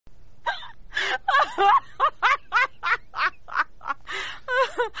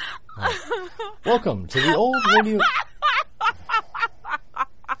Welcome to the old radio.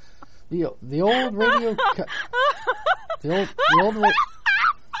 The old radio. The old.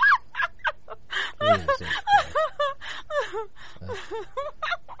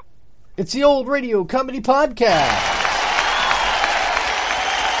 It's the Old Radio Comedy Podcast.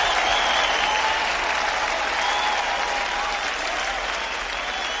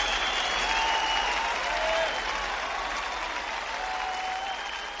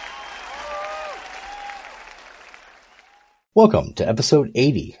 Welcome to episode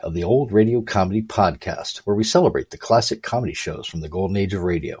 80 of the Old Radio Comedy Podcast, where we celebrate the classic comedy shows from the golden age of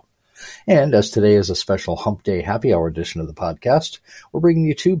radio. And as today is a special Hump Day Happy Hour edition of the podcast, we're bringing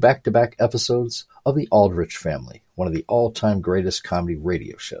you two back-to-back episodes of The Aldrich Family, one of the all-time greatest comedy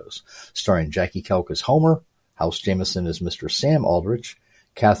radio shows, starring Jackie Kelk as Homer, House Jameson as Mr. Sam Aldrich,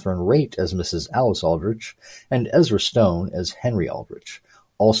 Catherine Raitt as Mrs. Alice Aldrich, and Ezra Stone as Henry Aldrich,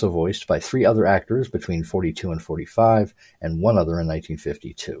 also voiced by three other actors between 42 and 45, and one other in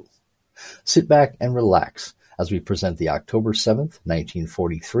 1952. Sit back and relax as we present the October 7th,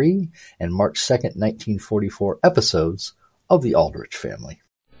 1943, and March 2nd, 1944 episodes of The Aldrich Family.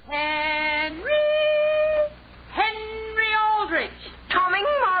 Henry Aldrich. Coming,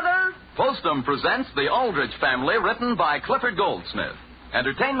 Mother. Postum presents The Aldrich Family, written by Clifford Goldsmith.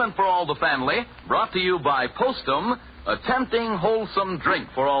 Entertainment for all the family, brought to you by Postum, a tempting, wholesome drink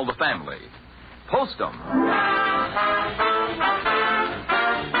for all the family. Postum.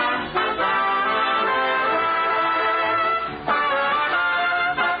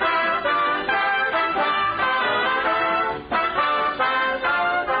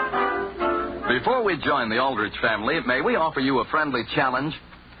 Before we join the Aldrich family, may we offer you a friendly challenge?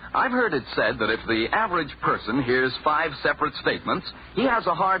 I've heard it said that if the average person hears 5 separate statements, he has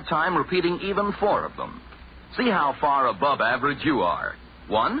a hard time repeating even 4 of them. See how far above average you are.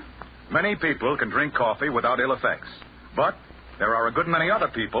 1. Many people can drink coffee without ill effects. But there are a good many other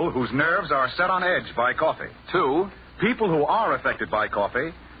people whose nerves are set on edge by coffee. 2. People who are affected by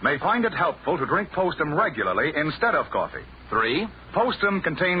coffee may find it helpful to drink Postum regularly instead of coffee. 3. Postum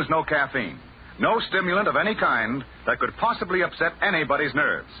contains no caffeine, no stimulant of any kind that could possibly upset anybody's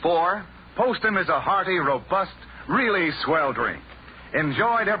nerves. 4. Postum is a hearty, robust, really swell drink,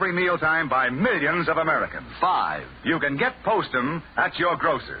 enjoyed every mealtime by millions of Americans. 5. You can get Postum at your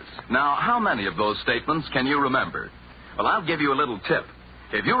grocer's. Now, how many of those statements can you remember? Well, I'll give you a little tip.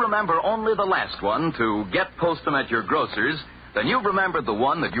 If you remember only the last one, to get Postum at your grocer's, then you've remembered the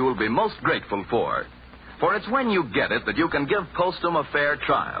one that you will be most grateful for. For it's when you get it that you can give Postum a fair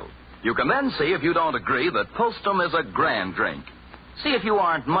trial. You can then see if you don't agree that Postum is a grand drink. See if you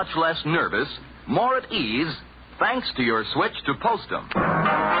aren't much less nervous, more at ease, thanks to your switch to Postum.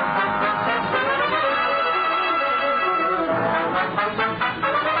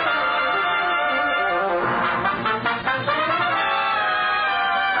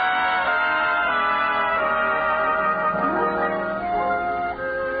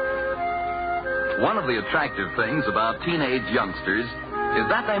 One of the attractive things about teenage youngsters is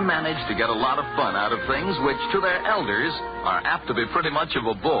that they manage to get a lot of fun out of things which, to their elders, are apt to be pretty much of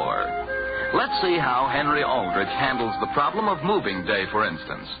a bore. Let's see how Henry Aldrich handles the problem of moving day, for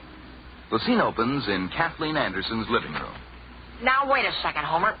instance. The scene opens in Kathleen Anderson's living room. Now, wait a second,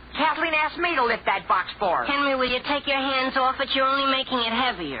 Homer. Kathleen asked me to lift that box for her. Henry, will you take your hands off it? You're only making it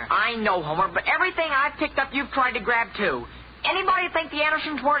heavier. I know, Homer, but everything I've picked up, you've tried to grab, too. Anybody think the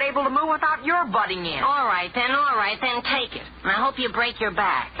Andersons weren't able to move without your butting in? All right, then, take it. And I hope you break your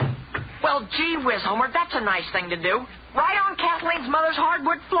back. Well, gee whiz, Homer, that's a nice thing to do. Right on Kathleen's mother's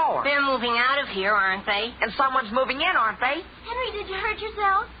hardwood floor. They're moving out of here, aren't they? And someone's moving in, aren't they? Henry, did you hurt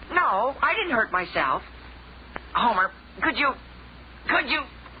yourself? No, I didn't hurt myself. Homer, could you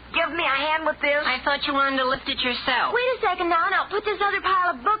give me a hand with this? I thought you wanted to lift it yourself. Wait a second now, and I'll put this other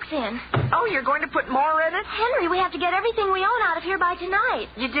pile of books in. Oh, you're going to put more in it? Henry, we have to get everything we own out of here by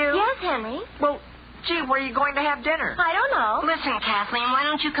tonight. You do? Yes, Henry. Well, gee, where are you going to have dinner? I don't know. Listen, Kathleen, why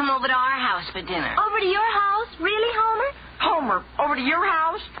don't you come over to our house for dinner? Over to your house? Really, Homer? Homer, over to your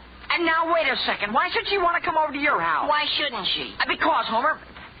house? And now, wait a second. Why should she want to come over to your house? Why shouldn't she? Because, Homer,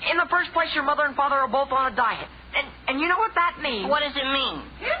 in the first place, your mother and father are both on a diet. And you know what that means? What does it mean?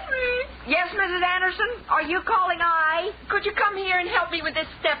 Henry? Yes, Mrs. Anderson? Are you calling I? Could you come here and help me with this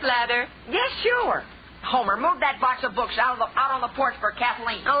stepladder? Yes, sure. Homer, move that box of books out on the porch for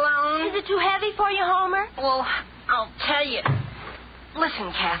Kathleen. Is it too heavy for you, Homer? Well, I'll tell you.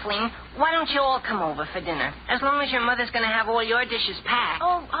 Listen, Kathleen, why don't you all come over for dinner? As long as your mother's going to have all your dishes packed.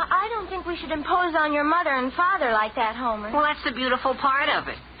 Oh, I don't think we should impose on your mother and father like that, Homer. Well, that's the beautiful part of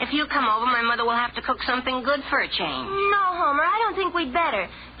it. If you come over, my mother will have to cook something good for a change. No, Homer, I don't think we'd better.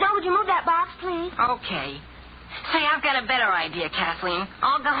 Now, would you move that box, please? Okay. Say, I've got a better idea, Kathleen.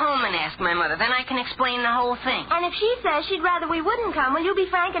 I'll go home and ask my mother. Then I can explain the whole thing. And if she says she'd rather we wouldn't come, will you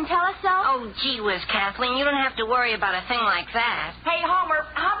be frank and tell us so? Oh, gee whiz, Kathleen, you don't have to worry about a thing like that. Hey, Homer,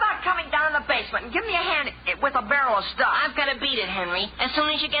 how about coming down in the basement and give me a hand with a barrel of stuff? I've got to beat it, Henry. As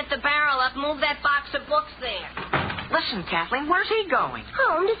soon as you get the barrel up, move that box of books there. Listen, Kathleen, where's he going?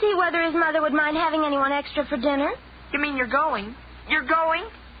 Home to see whether his mother would mind having anyone extra for dinner. You mean you're going? You're going?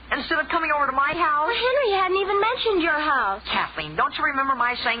 Instead of coming over to my house? Well, Henry hadn't even mentioned your house. Kathleen, don't you remember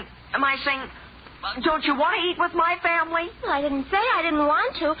my saying, don't you want to eat with my family? Well, I didn't say I didn't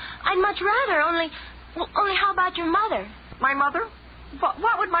want to. I'd much rather, only how about your mother? My mother?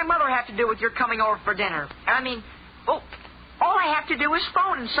 What would my mother have to do with your coming over for dinner? I mean, all I have to do is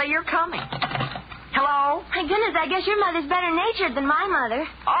phone and say you're coming. Hello? My goodness, I guess your mother's better natured than my mother.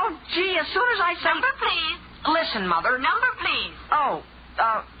 Oh, gee, as soon as I say... Number, please. Listen, Mother. Number, please. Oh,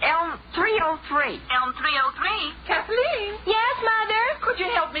 Elm 303. Elm 303. Kathleen? Yes, Mother? Could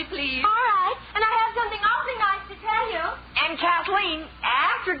you help me, please? All right. And I have something awfully nice to tell you. And Kathleen,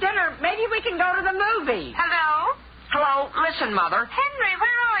 after dinner, maybe we can go to the movies. Hello? Hello? Listen, Mother. Henry,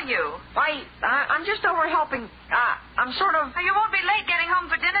 where are you? I'm just over helping. I'm sort of... You won't be late getting home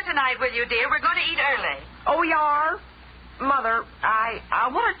for dinner tonight, will you, dear? We're going to eat early. Oh, you are? Mother, I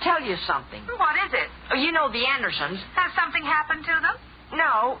want to tell you something. What is it? You know the Andersons. Has something happened to them?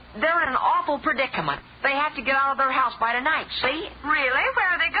 No, they're in an awful predicament. They have to get out of their house by tonight, see? Really? Where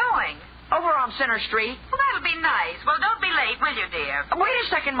are they going? Over on Center Street. Well, that'll be nice. Well, don't be late, will you, dear? Wait a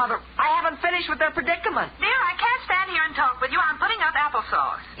second, Mother. I haven't finished with their predicament. Dear, I can't stand here and talk with you. I'm putting out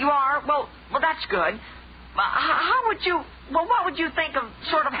applesauce. You are? Well, that's good. What would you think of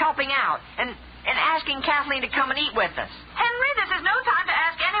sort of helping out and asking Kathleen to come and eat with us? Henry, this is no time to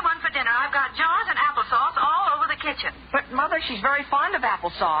ask anyone for dinner. I've got jars and applesauce all over the kitchen. But, Mother, she's very fond of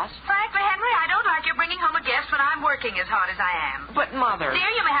applesauce. Frankly, Henry, I don't like you bringing home a guest when I'm working as hard as I am. But, Mother...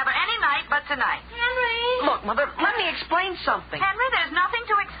 Dear, you may have her any night but tonight. Henry! Look, Mother, let me explain something. Henry, there's nothing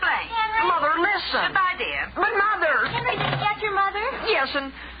to explain. Henry! Mother, listen. Goodbye, dear. But, Mother... Henry, did you get your mother? Yes,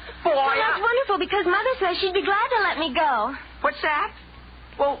 and... Boy, Well, that's wonderful, because Mother says she'd be glad to let me go. What's that?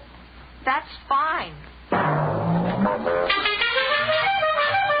 Well, that's fine.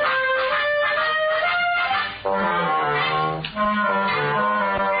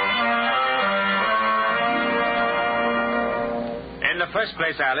 In the first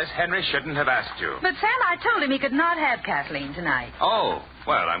place, Alice, Henry shouldn't have asked you. But, Sam, I told him he could not have Kathleen tonight. Oh,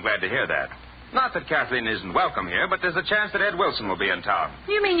 well, I'm glad to hear that. Not that Kathleen isn't welcome here, but there's a chance that Ed Wilson will be in town.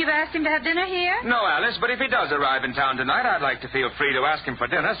 You mean you've asked him to have dinner here? No, Alice, but if he does arrive in town tonight, I'd like to feel free to ask him for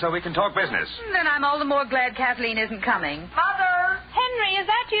dinner so we can talk business. Then I'm all the more glad Kathleen isn't coming. Mother! Henry, is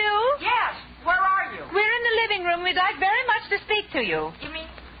that you? Yes, where are you? We're in the living room. We'd like very much to speak to you. You mean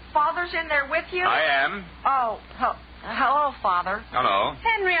Father's in there with you? I am. Oh, hello, Father. Hello.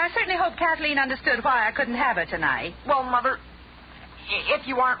 Henry, I certainly hope Kathleen understood why I couldn't have her tonight. Well, Mother, if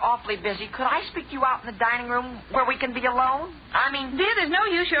you aren't awfully busy, could I speak to you out in the dining room where we can be alone? I mean... Dear, there's no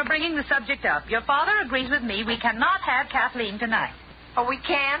use your bringing the subject up. Your father agrees with me. We cannot have Kathleen tonight. Oh, we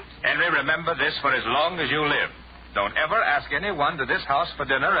can't? Henry, remember this for as long as you live. Don't ever ask anyone to this house for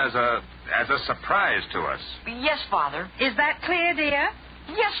dinner as a surprise to us. Yes, Father. Is that clear, dear?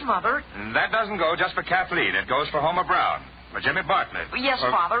 Yes, Mother. And that doesn't go just for Kathleen. It goes for Homer Brown, for Jimmy Bartlett. Yes,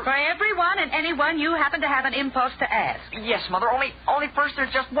 for... Father. For everyone and anyone you happen to have an impulse to ask. Yes, Mother. Only first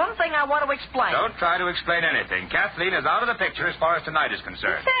there's just one thing I want to explain. Don't try to explain anything. Kathleen is out of the picture as far as tonight is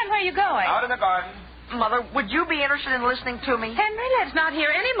concerned. Sam, where are you going? Out in the garden. Mother, would you be interested in listening to me? Henry, let's not hear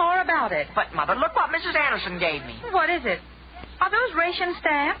any more about it. But, Mother, look what Mrs. Anderson gave me. What is it? Are those ration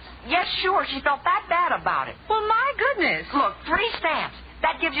stamps? Yes, sure. She felt that bad about it. Well, my goodness. Look, 3 stamps.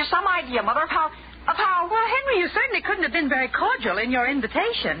 That gives you some idea, Mother, of how... Well, Henry, you certainly couldn't have been very cordial in your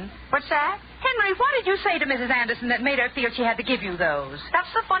invitation. What's that? Henry, what did you say to Mrs. Anderson that made her feel she had to give you those?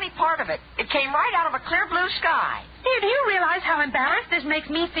 That's the funny part of it. It came right out of a clear blue sky. Dear, do you realize how embarrassed this makes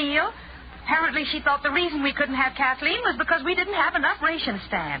me feel? Apparently she thought the reason we couldn't have Kathleen was because we didn't have enough ration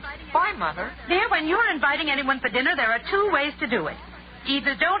stamps. Why, Mother? Dear, when you're inviting anyone for dinner, there are 2 ways to do it.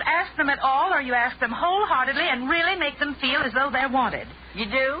 Either don't ask them at all, or you ask them wholeheartedly and really make them feel as though they're wanted. You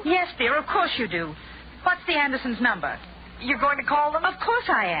do? Yes, dear, of course you do. What's the Andersons' number? You're going to call them? Of course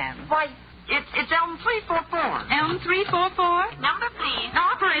I am. Why, it's Elm 344. Elm 344? Number, please.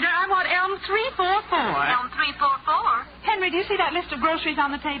 Operator, I want Elm 344. Elm 344. Henry, do you see that list of groceries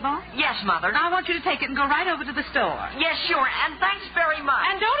on the table? Yes, Mother. Now, I want you to take it and go right over to the store. Yes, sure. And thanks very much.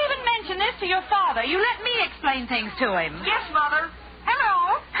 And don't even mention this to your father. You let me explain things to him. Yes, Mother.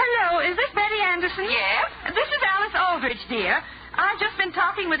 Hello. Hello. Is this Betty Anderson? Yes? This is Alice Aldrich, dear. I've just been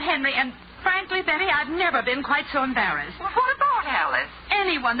talking with Henry, and frankly, Betty, I've never been quite so embarrassed. Well, what about Alice?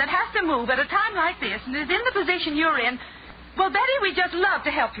 Anyone that has to move at a time like this and is in the position you're in, well, Betty, we'd just love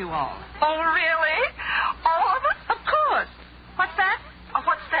to help you all. Oh, really? All of us? Of course. What's that?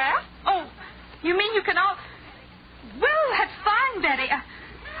 What's that? Oh, you mean you can all... Well, that's fine, Betty.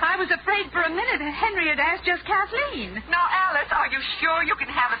 I was afraid for a minute that Henry had asked just Kathleen. Now, Alice, are you sure you can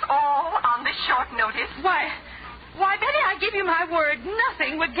have us all on this short notice? Why, Betty, I give you my word,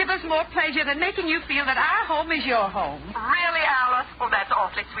 nothing would give us more pleasure than making you feel that our home is your home. Really, Alice? Well, that's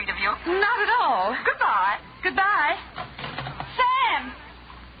awfully sweet of you. Not at all. Goodbye. Goodbye. Sam!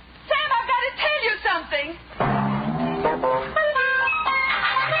 Sam, I've got to tell you something.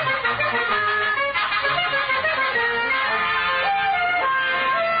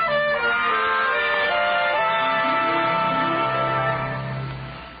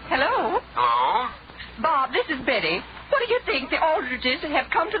 Hello? Hello? Bob, this is Betty. What do you think? The Aldriches have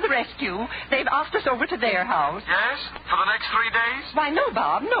come to the rescue. They've asked us over to their house. Yes? For the next 3 days? Why, no,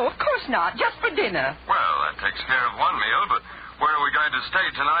 Bob. No, of course not. Just for dinner. Well, that takes care of one meal, but where are we going to stay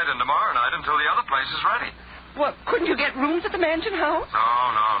tonight and tomorrow night until the other place is ready? Well, couldn't you get rooms at the mansion house?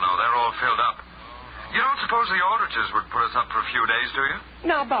 No. They're all filled up. You don't suppose the Aldriches would put us up for a few days, do you?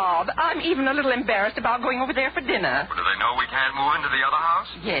 Now, Bob, I'm even a little embarrassed about going over there for dinner. Well, do they know we can't move into the other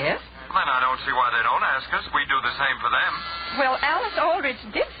house? Yes? Then I don't see why they don't ask us. We do the same for them. Well, Alice Aldrich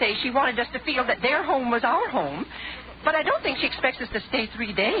did say she wanted us to feel that their home was our home. But I don't think she expects us to stay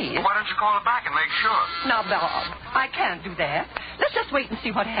 3 days. Well, why don't you call her back and make sure? Now, Bob, I can't do that. Let's just wait and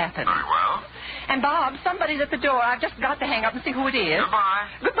see what happens. Very well. And, Bob, somebody's at the door. I've just got to hang up and see who it is. Goodbye.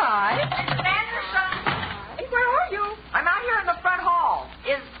 Goodbye. Anderson! Hey, where are you? I'm out here in the front hall.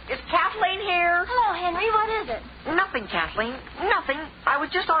 Is Kathleen here? Hello, Henry. What is it? Nothing, Kathleen. Nothing. I was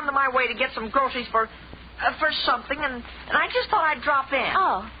just on my way to get some groceries for something, and I just thought I'd drop in.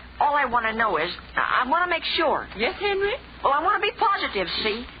 Oh. All I want to know is, I want to make sure. Yes, Henry? Well, I want to be positive,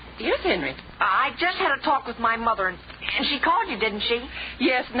 see? Yes, Henry. I just had a talk with my mother, and she called you, didn't she?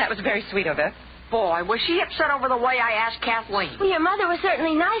 Yes, and that was very sweet of her. Boy, was she upset over the way I asked Kathleen. Well, your mother was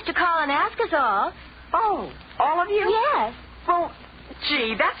certainly nice to call and ask us all. Oh, all of you? Yes. Well,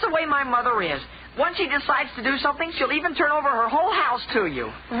 gee, that's the way my mother is. Once she decides to do something, she'll even turn over her whole house to you.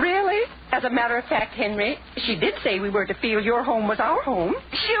 Really? As a matter of fact, Henry, she did say we were to feel your home was our home.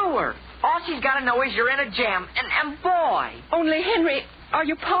 Sure. All she's got to know is you're in a jam. And boy. Only, Henry, are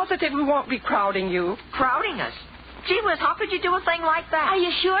you positive we won't be crowding you? Crowding us? Gee whiz, how could you do a thing like that? Are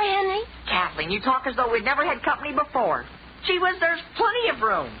you sure, Henry? Kathleen, you talk as though we'd never had company before. Gee whiz, there's plenty of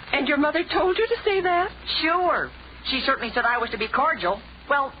room. And your mother told you to say that? Sure. She certainly said I was to be cordial.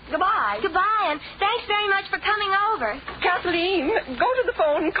 Well, goodbye. Goodbye, and thanks very much for coming over. Kathleen, go to the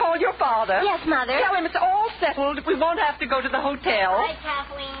phone and call your father. Yes, Mother. Tell him it's all settled. We won't have to go to the hotel. Hi,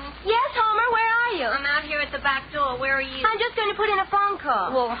 Kathleen. Yes, Homer, where are you? I'm out here at the back door. Where are you? I'm just going to put in a phone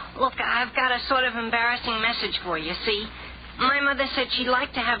call. Well, look, I've got a sort of embarrassing message for you, see? My mother said she'd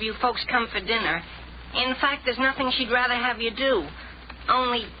like to have you folks come for dinner. In fact, there's nothing she'd rather have you do.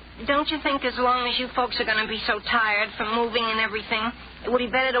 Only, don't you think as long as you folks are going to be so tired from moving and everything, it would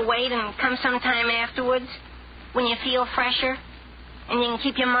be better to wait and come sometime afterwards when you feel fresher and you can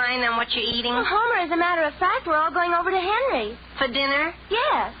keep your mind on what you're eating? Well, Homer, as a matter of fact, we're all going over to Henry's. For dinner?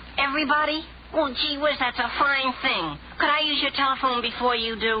 Yes. Everybody? Well, gee whiz, that's a fine thing. Could I use your telephone before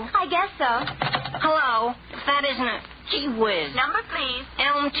you do? I guess so. Hello? If that isn't a... Gee whiz. Number, please.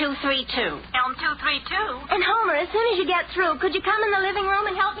 Elm 232. Elm 232. And, Homer, as soon as you get through, could you come in the living room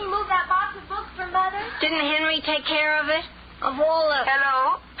and help me move that box of books for Mother? Didn't Henry take care of it? Of all the...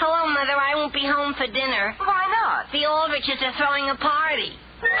 Hello? Hello, Mother. I won't be home for dinner. Why not? The Aldriches are throwing a party.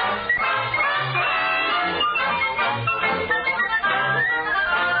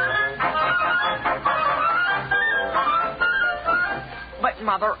 But,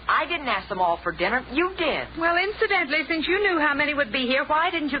 Mother, I didn't ask them all for dinner. You did. Well, incidentally, since you knew how many would be here, why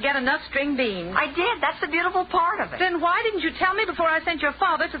didn't you get enough string beans? I did. That's the beautiful part of it. Then why didn't you tell me before I sent your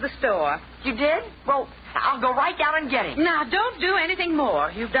father to the store? You did? Well, I'll go right down and get him. Now, don't do anything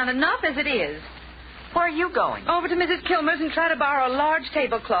more. You've done enough as it is. Where are you going? Over to Mrs. Kilmer's and try to borrow a large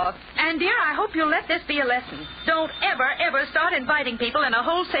tablecloth. And, dear, I hope you'll let this be a lesson. Don't ever start inviting people in a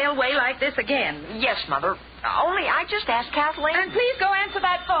wholesale way like this again. Yes, Mother. Only I just asked Kathleen. And please go answer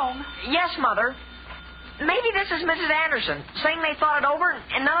that phone. Yes, Mother. Maybe this is Mrs. Anderson, saying they thought it over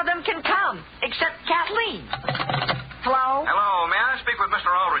and none of them can come, except Kathleen. Hello? Hello,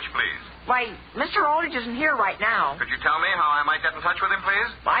 Aldrich isn't here right now. Could you tell me how I might get in touch with him, please?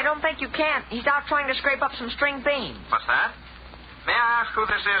 I don't think you can. He's out trying to scrape up some string beans. What's that? May I ask who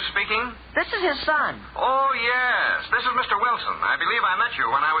this is speaking? This is his son. Oh, yes. This is Mr. Wilson. I believe I met you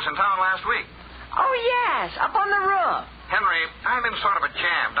when I was in town last week. Oh, yes, up on the roof. Henry, I'm in sort of a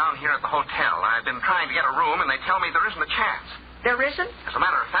jam down here at the hotel. I've been trying to get a room, and they tell me there isn't a chance. There isn't? As a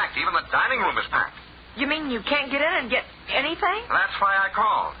matter of fact, even the dining room is packed. You mean you can't get in and get anything? That's why I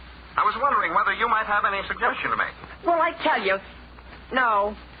called. I was wondering whether you might have any suggestion to make. Well, I tell you,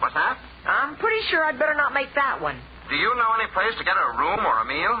 no. What's that? I'm pretty sure I'd better not make that one. Do you know any place to get a room or a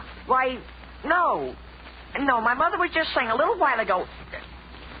meal? Why, no. No, my mother was just saying a little while ago.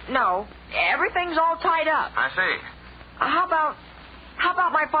 No, everything's all tied up. I see. How about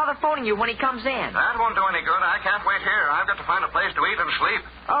my father phoning you when he comes in? That won't do any good. I can't wait here. I've got to find a place to eat and sleep.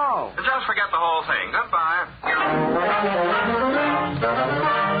 Oh. Just forget the whole thing. Goodbye.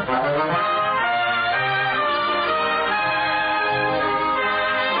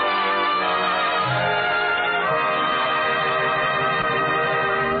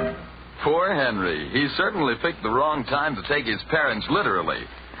 Poor Henry. He certainly picked the wrong time to take his parents literally.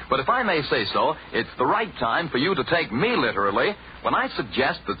 But if I may say so, it's the right time for you to take me literally when I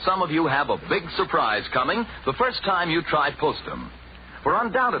suggest that some of you have a big surprise coming the first time you try Postum. For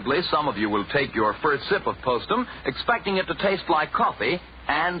undoubtedly, some of you will take your first sip of Postum expecting it to taste like coffee,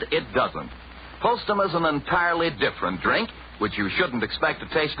 and it doesn't. Postum is an entirely different drink, which you shouldn't expect to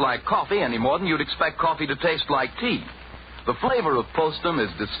taste like coffee any more than you'd expect coffee to taste like tea. The flavor of Postum is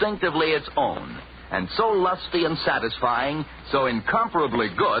distinctively its own, and so lusty and satisfying, so incomparably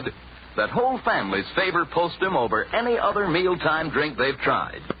good, that whole families favor Postum over any other mealtime drink they've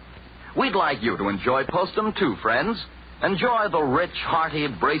tried. We'd like you to enjoy Postum too, friends. Enjoy the rich, hearty,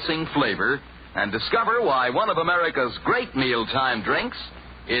 bracing flavor, and discover why one of America's great mealtime drinks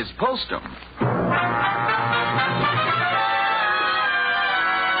is Postum.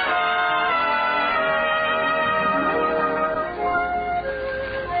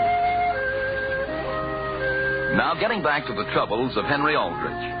 Now, getting back to the troubles of Henry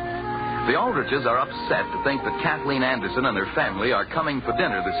Aldrich. The Aldriches are upset to think that Kathleen Anderson and her family are coming for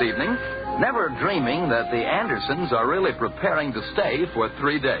dinner this evening, never dreaming that the Andersons are really preparing to stay for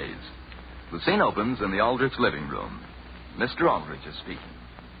 3 days. The scene opens in the Aldrich living room. Mr. Aldrich is speaking.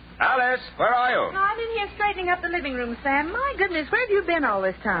 Alice, where are you? I'm in here straightening up the living room, Sam. My goodness, where have you been all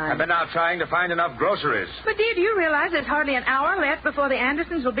this time? I've been out trying to find enough groceries. But, dear, do you realize there's hardly an hour left before the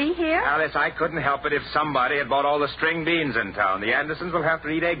Andersons will be here? Alice, I couldn't help it if somebody had bought all the string beans in town. The Andersons will have to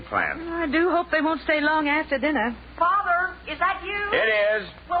eat eggplant. I do hope they won't stay long after dinner. Father, is that you? It is.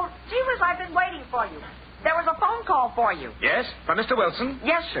 Well, gee whiz, I've been waiting for you. There was a phone call for you. Yes? From Mr. Wilson?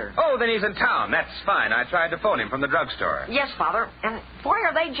 Yes, sir. Oh, then he's in town. That's fine. I tried to phone him from the drugstore. Yes, Father. And boy,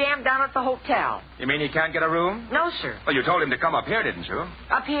 are they jammed down at the hotel. You mean he can't get a room? No, sir. Well, you told him to come up here, didn't you?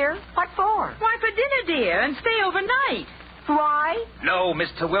 Up here? What for? Why, for dinner, dear, and stay overnight. Why? No,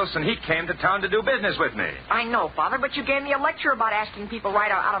 Mr. Wilson. He came to town to do business with me. I know, Father, but you gave me a lecture about asking people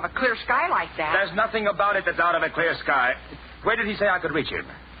right out of a clear sky like that. There's nothing about it that's out of a clear sky. Where did he say I could reach him?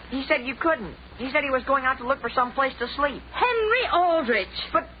 He said you couldn't. He said he was going out to look for some place to sleep. Henry Aldrich.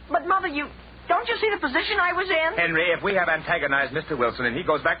 But Mother, don't you see the position I was in? Henry, if we have antagonized Mr. Wilson and he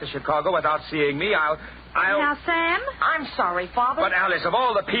goes back to Chicago without seeing me, I'll... Now, Sam? I'm sorry, Father. But, Alice, of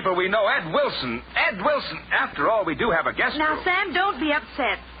all the people we know, Ed Wilson. After all, we do have a guest Now, room. Sam, don't be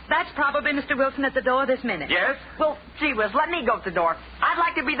upset. That's probably Mr. Wilson at the door this minute. Yes? Well, gee whiz, let me go to the door. I'd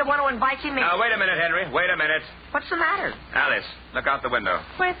like to be the one who invites him in. Now, wait a minute, Henry. Wait a minute. What's the matter? Alice, look out the window.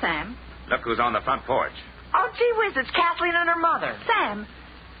 Where's Sam? Look who's on the front porch. Oh, gee whiz, it's Kathleen and her mother. Sam,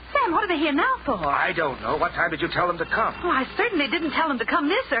 what are they here now for? I don't know. What time did you tell them to come? Oh, I certainly didn't tell them to come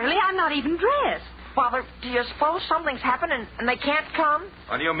this early. I'm not even dressed. Father, do you suppose something's happened and they can't come?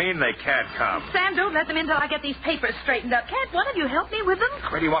 What do you mean they can't come? Sam, don't let them in till I get these papers straightened up. Can't one of you help me with them?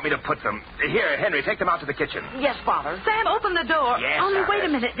 Where do you want me to put them? Here, Henry, take them out to the kitchen. Yes, Father. Sam, open the door. Yes, Only wait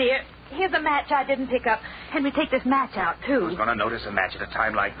a Alice. minute, dear. Here's a match I didn't pick up. Henry, take this match out, too. Who's going to notice a match at a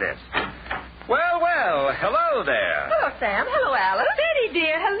time like this? Well, hello there. Hello, Sam. Hello, Alice. Betty,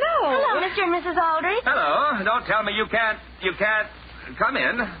 dear, hello. Hello, Mr. and Mrs. Aldrich. Hello. Don't tell me you can't come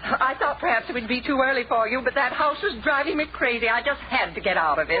in. I thought perhaps it would be too early for you, but that house was driving me crazy. I just had to get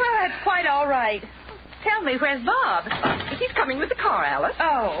out of it. Well, that's quite all right. Tell me, where's Bob? He's coming with the car, Alice.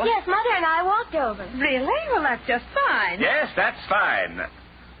 Oh. Yes, Mother and I walked over. Really? Well, that's just fine. Yes, that's fine.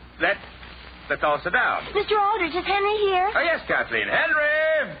 Let's all sit down. Mr. Aldrich, is Henry here? Oh, yes, Kathleen.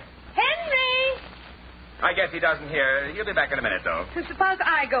 Henry! Henry! I guess he doesn't hear. He'll be back in a minute, though. Suppose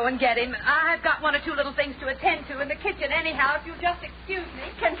I go and get him. I've got one or two little things to attend to in the kitchen anyhow, if you'll just excuse me.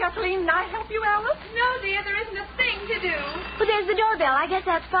 Can Kathleen and I help you, Alice? No, dear, there isn't a thing to do. Well, there's the doorbell. I guess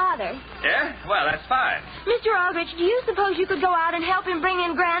that's Father. Yeah? Well, that's fine. Mr. Aldrich, do you suppose you could go out and help him bring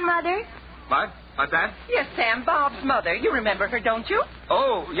in Grandmother? What? What's that? Yes, Sam, Bob's mother. You remember her, don't you?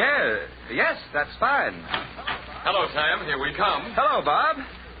 Oh, yeah. Yes, that's fine. Hello, Sam. Here we come. Hello, Bob.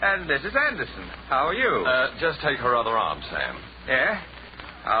 And Mrs. Anderson. How are you? Just take her other arm, Sam. Yeah?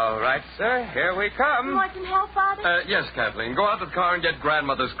 All right, sir. Here we come. You want some help, Father? Yes, Kathleen. Go out to the car and get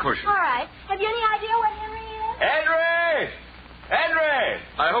Grandmother's cushion. All right. Have you any idea what Henry is? Henry! Henry!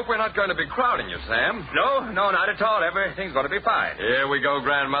 I hope we're not going to be crowding you, Sam. No, not at all. Everything's going to be fine. Here we go,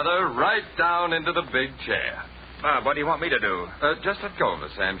 Grandmother. Right down into the big chair. Bob, what do you want me to do? Just let go of her,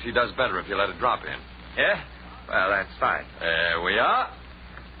 Sam. She does better if you let her drop in. Yeah? Well, that's fine. There we are.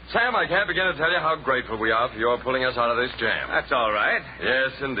 Sam, I can't begin to tell you how grateful we are for your pulling us out of this jam. That's all right.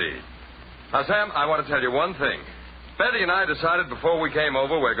 Yes, indeed. Now, Sam, I want to tell you one thing. Betty and I decided before we came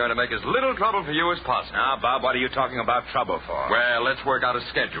over we're going to make as little trouble for you as possible. Now, Bob, what are you talking about trouble for? Well, let's work out a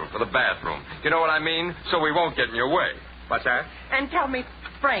schedule for the bathroom. You know what I mean? So we won't get in your way. What's that? And tell me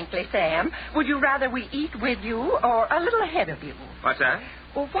frankly, Sam, would you rather we eat with you or a little ahead of you? What's that?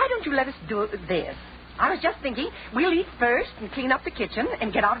 Well, why don't you let us do it with this? I was just thinking we'll eat first and clean up the kitchen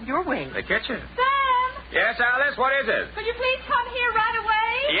and get out of your way. The kitchen? Sam! Yes, Alice, what is it? Could you please come here right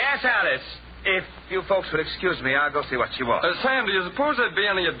away? Yes, Alice. If you folks would excuse me, I'll go see what she wants. Sam, do you suppose there'd be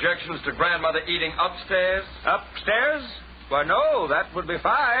any objections to Grandmother eating upstairs? Upstairs? Well, no, that would be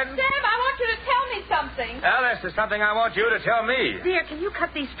fine. Sam, I want you to tell me something. Alice, there's something I want you to tell me. Dear, can you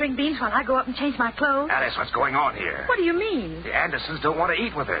cut these string beans while I go up and change my clothes? Alice, what's going on here? What do you mean? The Andersons don't want to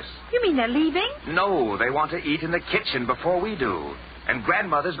eat with us. You mean they're leaving? No, they want to eat in the kitchen before we do. And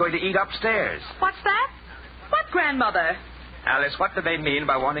Grandmother's going to eat upstairs. What's that? What grandmother? Alice, what do they mean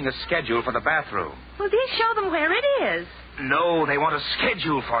by wanting a schedule for the bathroom? Well, dear, show them where it is. No, they want a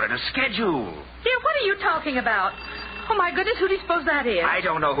schedule for it, a schedule. Dear, what are you talking about? Oh, my goodness, who do you suppose that is? I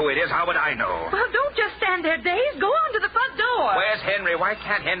don't know who it is. How would I know? Well, don't just stand there, Dave. Go on to the front door. Where's Henry? Why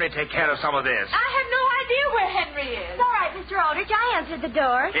can't Henry take care of some of this? I have no idea where Henry is. It's all right, Mr. Aldrich. I answered the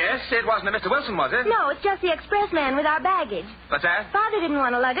door. Yes, it wasn't a Mr. Wilson, was it? No, it's just the express man with our baggage. What's that? Father didn't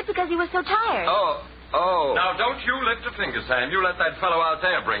want to lug it because he was so tired. Oh. Now, don't you lift a finger, Sam. You let that fellow out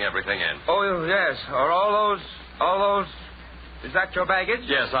there bring everything in. Oh, yes. Are all those... Is that your baggage?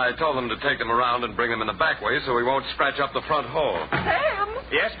 Yes, I told them to take them around and bring them in the back way so we won't scratch up the front hall. Sam!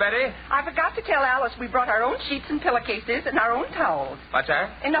 Yes, Betty? I forgot to tell Alice we brought our own sheets and pillowcases and our own towels. What's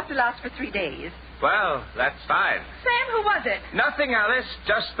that? Enough to last for 3 days. Well, that's fine. Sam, who was it? Nothing, Alice.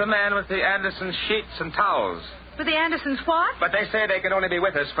 Just the man with the Anderson sheets and towels. For the Andersons what? But they say they can only be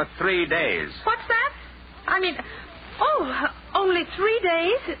with us for 3 days. What's that? I mean, only 3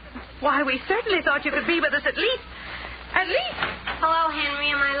 days? Why, we certainly thought you could be with us at least. Hello,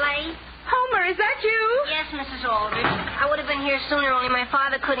 Henry. Am I late? Homer, is that you? Yes, Mrs. Aldrich. I would have been here sooner, only my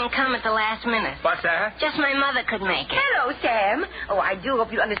father couldn't come at the last minute. What's that? Just my mother could make it. Hello, Sam. Oh, I do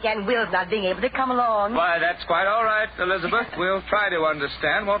hope you understand Will's not being able to come along. Why, that's quite all right, Elizabeth. We'll try to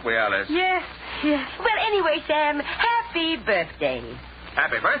understand, won't we, Alice? Yes. Well, anyway, Sam, happy birthday.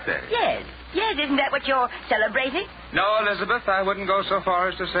 Happy birthday? Yes, isn't that what you're celebrating? No, Elizabeth, I wouldn't go so far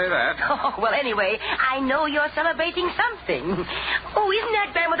as to say that. Oh, well, anyway, I know you're celebrating something. Oh, isn't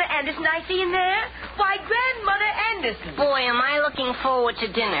that Grandmother Anderson I see in there? Why, Grandmother Anderson. Boy, am I looking forward to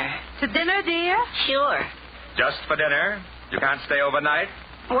dinner. To dinner, dear? Sure. Just for dinner? You can't stay overnight?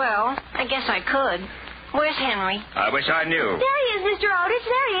 Well, I guess I could. Where's Henry? I wish I knew. There he is, Mr. Aldrich.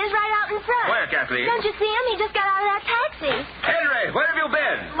 There he is, right out in front. Where, Kathleen? Don't you see him? He just got out of that taxi. Henry, where have you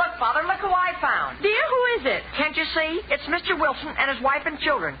been? Look, Father, look who I found. Dear, who is it? Can't you see? It's Mr. Wilson and his wife and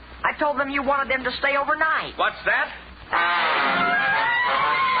children. I told them you wanted them to stay overnight. What's that?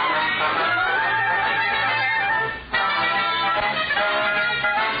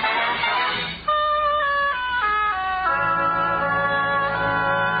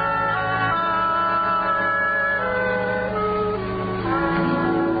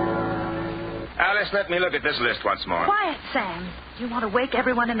 Let me look at this list once more. Quiet, Sam. Do you want to wake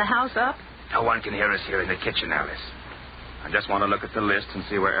everyone in the house up? No one can hear us here in the kitchen, Alice. I just want to look at the list and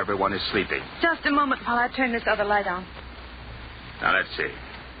see where everyone is sleeping. Just a moment while I turn this other light on. Now, let's see.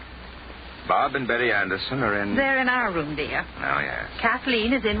 Bob and Betty Anderson are in... They're in our room, dear. Oh, yes.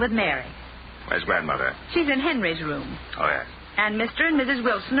 Kathleen is in with Mary. Where's Grandmother? She's in Henry's room. Oh, yes. And Mr. and Mrs.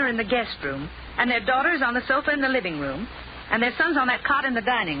 Wilson are in the guest room. And their daughter is on the sofa in the living room. And their son's on that cot in the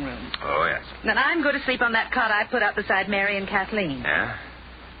dining room. Oh, yes. Then I'm going to sleep on that cot I put up beside Mary and Kathleen. Yeah?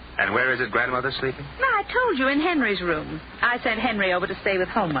 And where is it Grandmother's sleeping? No, I told you, in Henry's room. I sent Henry over to stay with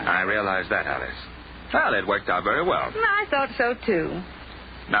Homer. I realize that, Alice. Well, it worked out very well. I thought so, too.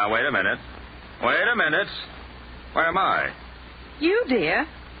 Now, wait a minute. Wait a minute. Where am I? You, dear.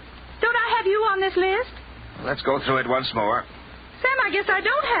 Don't I have you on this list? Let's go through it once more. Sam, I guess I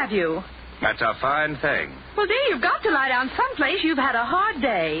don't have you. That's a fine thing. Well, dear, you've got to lie down someplace. You've had a hard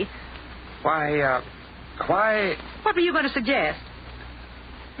day. Why? What were you going to suggest?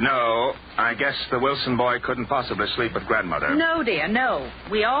 No, I guess the Wilson boy couldn't possibly sleep with Grandmother. No, dear, no.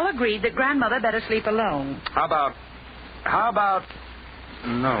 We all agreed that Grandmother better sleep alone. How about...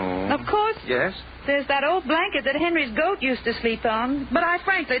 No. Of course. Yes? There's that old blanket that Henry's goat used to sleep on, but I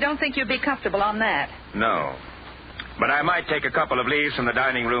frankly don't think you'd be comfortable on that. No. But I might take a couple of leaves from the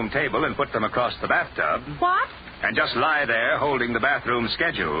dining room table and put them across the bathtub. What? And just lie there holding the bathroom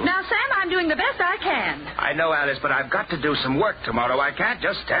schedule. Now, Sam, I'm doing the best I can. I know, Alice, but I've got to do some work tomorrow. I can't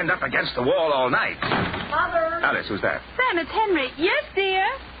just stand up against the wall all night. Mother. Alice, who's that? Sam, it's Henry. Yes, dear?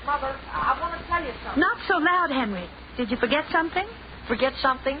 Mother, I want to tell you something. Not so loud, Henry. Did you forget something? Forget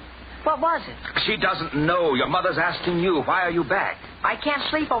something? What was it? She doesn't know. Your mother's asking you. Why are you back? I can't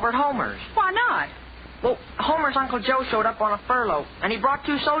sleep over at Homer's. Why not? Well, Homer's Uncle Joe showed up on a furlough, and he brought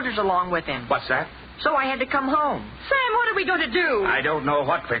 2 soldiers along with him. What's that? So I had to come home. Sam, what are we going to do? I don't know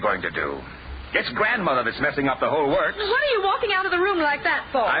what we're going to do. It's Grandmother that's messing up the whole works. What are you walking out of the room like that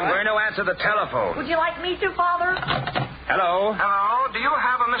for? I'm going to answer the telephone. Would you like me to, Father? Hello? Hello, do you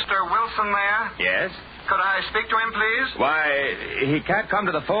have a Mr. Wilson there? Yes? Could I speak to him, please? Why, he can't come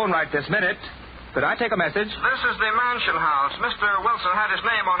to the phone right this minute. Could I take a message? This is the Mansion House. Mr. Wilson had his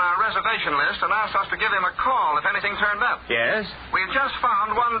name on our reservation list and asked us to give him a call if anything turned up. Yes? We've just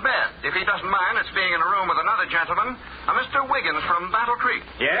found one bed. If he doesn't mind, it's being in a room with another gentleman, a Mr. Wiggins from Battle Creek.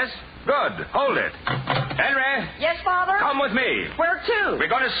 Yes? Good. Hold it. Henry? Yes, Father? Come with me. Where to?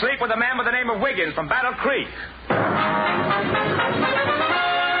 We're going to sleep with a man with the name of Wiggins from Battle Creek.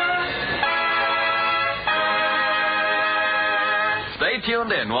 Stay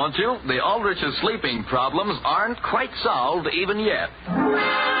tuned in, won't you? The Aldrich's sleeping problems aren't quite solved even yet.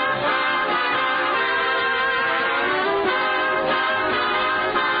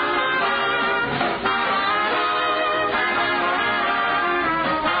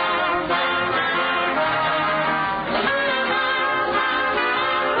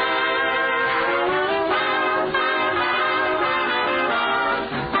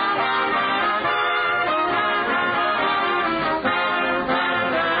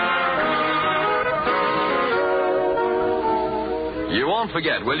 Don't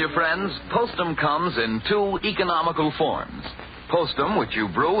forget, will you, friends? Postum comes in 2 economical forms. Postum, which you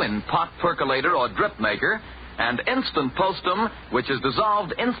brew in pot percolator or drip maker, and instant Postum, which is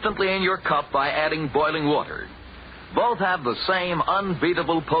dissolved instantly in your cup by adding boiling water. Both have the same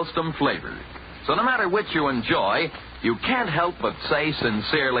unbeatable Postum flavor. So no matter which you enjoy, you can't help but say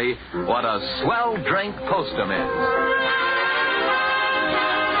sincerely what a swell drink Postum is.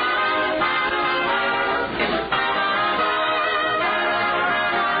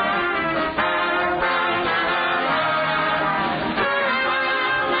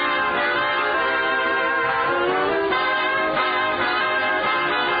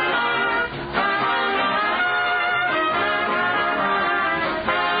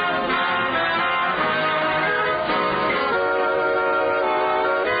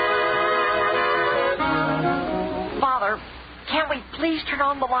 Please turn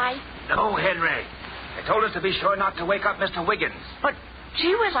on the light. No, Henry. They told us to be sure not to wake up Mr. Wiggins. But,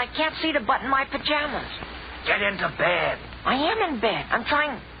 gee whiz, I can't see to button my pajamas. Get into bed. I am in bed. I'm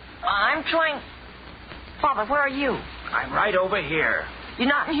trying. Father, where are you? I'm right over here. You're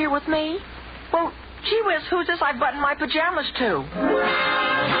not in here with me? Well, gee whiz, who's this I button my pajamas to?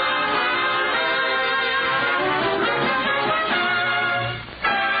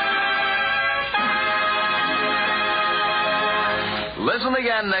 Listen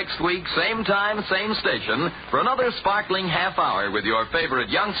again next week, same time, same station, for another sparkling half hour with your favorite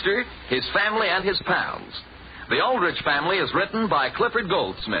youngster, his family, and his pals. The Aldrich Family is written by Clifford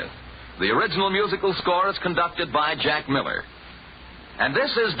Goldsmith. The original musical score is conducted by Jack Miller. And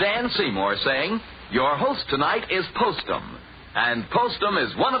this is Dan Seymour saying, your host tonight is Postum. And Postum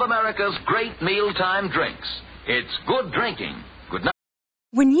is one of America's great mealtime drinks. It's good drinking. Good night.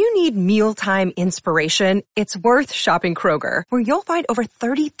 When you need mealtime inspiration, it's worth shopping Kroger, where you'll find over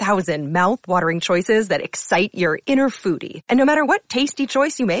 30,000 mouth-watering choices that excite your inner foodie. And no matter what tasty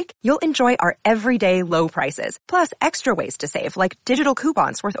choice you make, you'll enjoy our everyday low prices, plus extra ways to save, like digital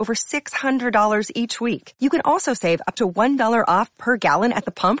coupons worth over $600 each week. You can also save up to $1 off per gallon at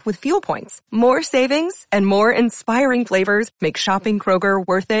the pump with fuel points. More savings and more inspiring flavors make shopping Kroger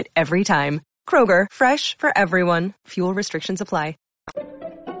worth it every time. Kroger, fresh for everyone. Fuel restrictions apply.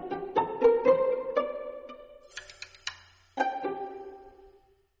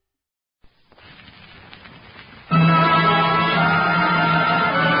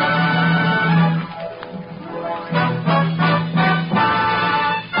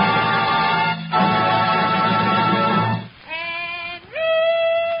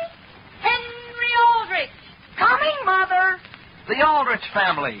 The Aldrich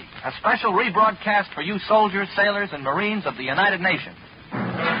Family, a special rebroadcast for you soldiers, sailors, and Marines of the United Nations.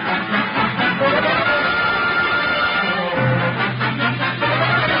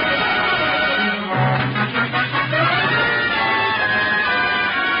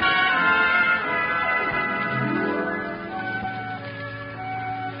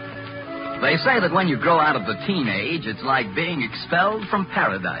 They say that when you grow out of the teenage, it's like being expelled from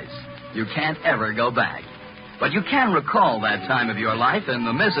paradise. You can't ever go back. But you can recall that time of your life in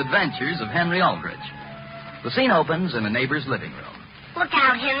the misadventures of Henry Aldrich. The scene opens in a neighbor's living room. Look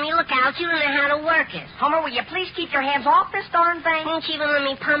out, Henry, look out. You don't know how to work it. Homer, will you please keep your hands off this darn thing? Won't you even let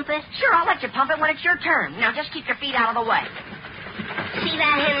me pump it? Sure, I'll let you pump it when it's your turn. Now, just keep your feet out of the way. See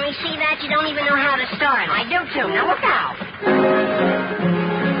that, Henry? See that? You don't even know how to start it. I do, too. Now, look out.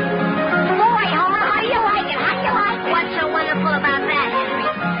 Boy, Homer, how do you like it? How do you like it? What's so wonderful about that, Henry?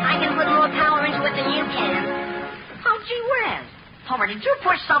 I can put more power into it than you can. Oh, gee whiz. Homer, did you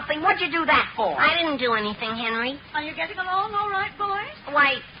push something? What'd you do that for? I didn't do anything, Henry. Are you getting along all right, boys?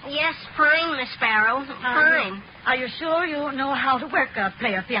 Why, yes, fine, Miss Sparrow. Fine. Are you sure you know how to play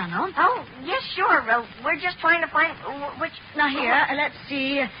a piano? Oh, yes, sure. We're just trying to find which... Now, here, let's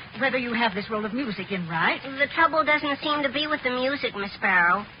see whether you have this roll of music in right. The trouble doesn't seem to be with the music, Miss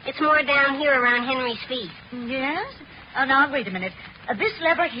Sparrow. It's more down here around Henry's feet. Yes? Now, wait a minute. This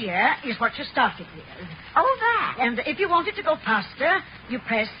lever here is what you started with. Oh, that. And if you want it to go faster, you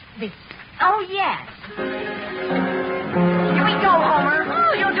press this. Oh, yes. Here we go, Homer.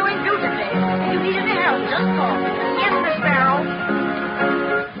 Oh, you're doing beautifully. If you need any help, just call. Yes, Miss Sparrow.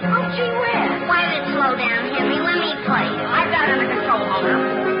 Oh, gee whiz. Why did it slow down, Henry? Let me play. I've got it under control, Homer.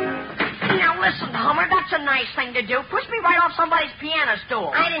 Now, listen, Homer, that's a nice thing to do. Push me right off somebody's piano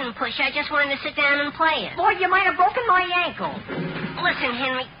stool. I didn't push. I just wanted to sit down and play it. Boy, you might have broken my ankle. Listen,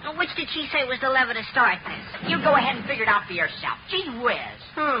 Henry, which did she say was the lever to start this? You go ahead and figure it out for yourself. Gee whiz.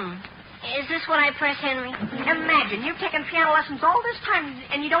 Is this what I press, Henry? Imagine, you've taken piano lessons all this time,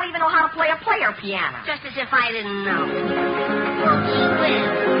 and you don't even know how to play a player piano. Just as if I didn't know. Well, gee whiz.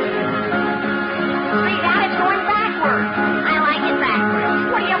 See that? It's going backwards. I like it backwards.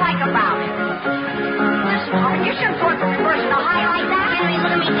 What do you like about it? Listen, Homer, you shouldn't throw it from reverse to high like that. Henry,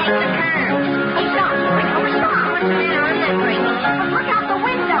 let me take the curve. Hey, stop. Homer, stop. What's the matter? I'm not breaking it. But look out the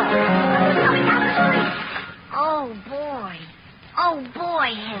window. It's coming down the street. Oh, boy. Oh, boy,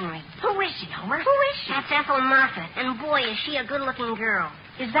 Henry. Who is she, Homer? Who is she? That's Ethel Moffat. And, boy, is she a good-looking girl.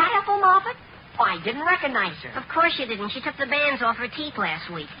 Is that Ethel Moffat? Oh, I didn't recognize her. Of course you didn't. She took the bands off her teeth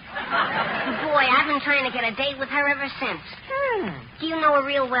last week. Boy, I've been trying to get a date with her ever since. Do you know her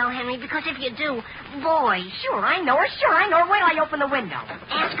real well, Henry? Because if you do, boy. Sure, I know her. Sure, I know her. Wait till I open the window.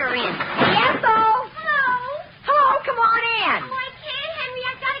 Ask her in. Hey, Ethel! Hello? Hello, come on in. Oh, I can't, Henry.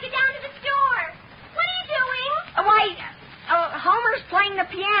 I've got to get down to the store. What are you doing? Homer's playing the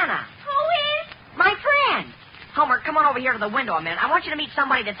piano. Who is? My friend. Homer, come on over here to the window a minute. I want you to meet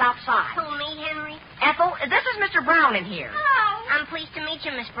somebody that's outside. Who, me, Henry? Ethel, this is Mr. Brown in here. Hello. I'm pleased to meet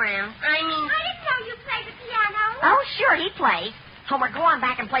you, Miss Brown. I didn't know you played the piano. Oh, sure, he plays. Homer, go on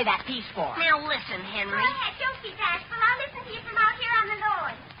back and play that piece for us. Now, listen, Henry. Go ahead, don't be bashful. I'll listen to you from out here on the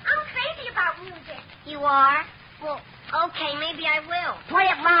lawn. I'm crazy about music. You are? Well, okay, maybe I will. Play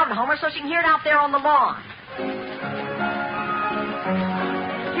it loud, Homer, so she can hear it out there on the lawn.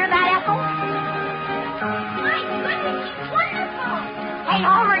 Hear that, Ethel? My goodness, it's wonderful. Hey,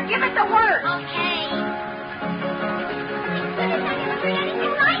 Homer, give it the word. Okay. As soon as I ever heard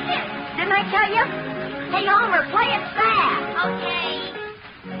anything like it. Didn't I tell you? Hey, Homer, play it fast. Okay.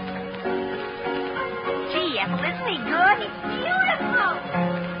 Gee, Ethel, isn't he good? It's beautiful.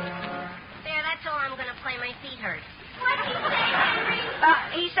 There, that's all I'm going to play. My feet hurt. What did he say, Henry?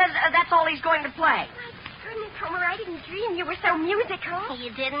 He says that's all he's going to play. My goodness, Homer, I didn't dream you were so musical.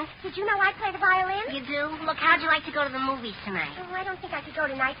 You didn't? Did you know I play the violin? You do? Look, how'd you like to go to the movies tonight? Oh, I don't think I could go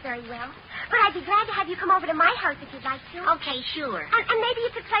tonight very well. But I'd be glad to have you come over to my house if you'd like to. Okay, sure. And maybe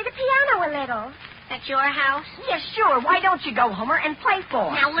you could play the piano a little. That's your house? Yes, sure. Why don't you go, Homer, and play for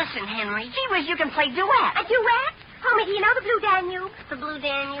us? Now listen, Henry. Gee whiz, you can play duet. A duet? Homie, do you know the Blue Danube? The Blue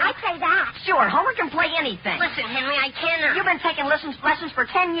Danube? I'd say that. Sure, Homer can play anything. Listen, Henry, I cannot. You've been taking lessons for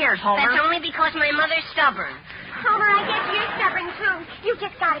 10 years, Homer. That's only because my mother's stubborn. Homer, I guess you're stubborn, too. You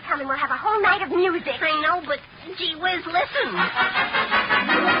just got to come and we'll have a whole night of music. I know, but gee whiz, listen.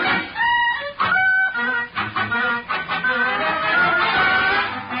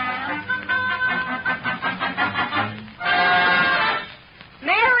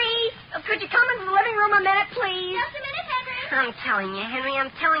 Mary, could you come into the living room a minute, please? Just a minute, Henry. I'm telling you, Henry,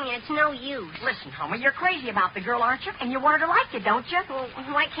 it's no use. Listen, Homer, you're crazy about the girl, aren't you? And you want her to like you, don't you? Well,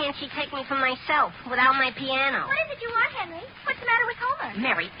 why can't she take me for myself without my piano? What is it you want, Henry? What's the matter with Homer?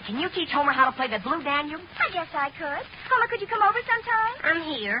 Mary, can you teach Homer how to play the Blue Danube? I guess I could. Homer, could you come over sometime? I'm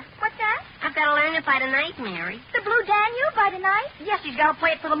here. What's that? I've got to learn it by tonight, Mary. The Blue Danube by tonight? Yes, he's got to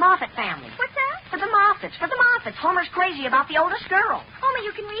play it for the Moffat family. What's that? For the Moffats. Homer's crazy about the oldest girl. Homer,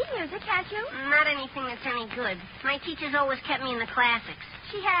 you can read music, can't you? Not anything that's any good. My teacher's always kept me in the classics.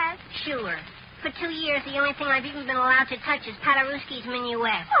 She has? Sure. For 2 years, the only thing I've even been allowed to touch is Paderewski's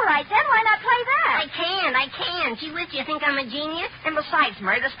Minuet. All right, then. Why not play that? I can. Gee whiz, do you think I'm a genius? And besides,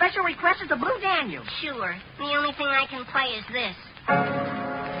 Mary, the special request is the Blue Danube. Sure. The only thing I can play is this.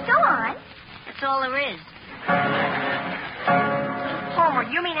 Go on. That's all there is. Homer,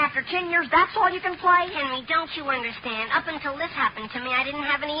 you mean after 10 years, that's all you can play? Henry, don't you understand? Up until this happened to me, I didn't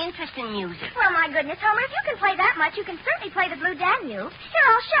have any interest in music. Well, my goodness, Homer, if you can play that much, you can certainly play the Blue Danube. Here,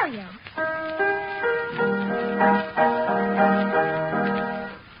 I'll show you.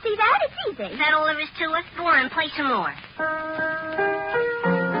 See that? It's easy. Is that all there is to it? Go on, play some more.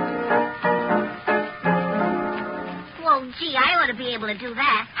 Well, gee, I ought to be able to do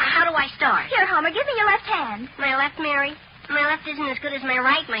that. How do I start? Here, Homer, give me your left hand. My left, Mary? My left isn't as good as my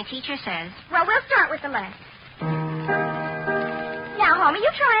right, my teacher says. Well, we'll start with the left. Now, Homer, you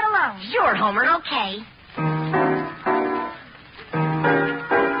try it alone. Sure, Homer. Okay.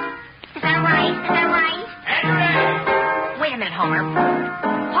 Is that right? Henry! Wait a minute, Homer.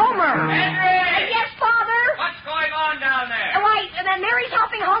 Homer! Henry! Yes, Father? What's going on down there? Why, Mary's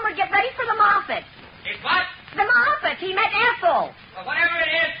helping Homer get ready for the Moffat. It's what? The Moffat. He met Ethel. Well, whatever it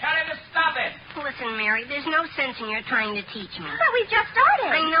is, tell him to stop it. Listen, Mary, there's no sense in your trying to teach me. But we've just started.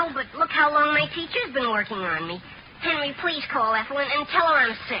 I know, but look how long my teacher's been working on me. Henry, please call Ethel and tell her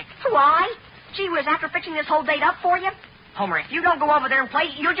I'm sick. Why? Gee whiz, after fixing this whole date up for you? Homer, if you don't go over there and play,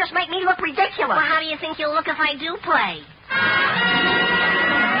 you'll just make me look ridiculous. Well, how do you think you'll look if I do play?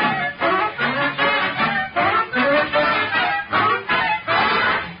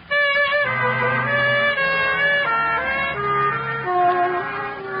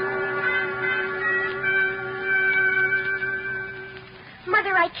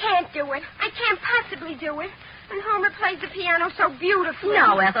 Mother, I can't do it. I can't possibly do it. And Homer plays the piano so beautifully.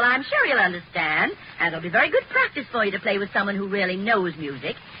 No, Ethel, I'm sure you'll understand. And it'll be very good practice for you to play with someone who really knows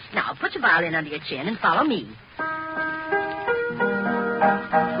music. Now, put your violin under your chin and follow me.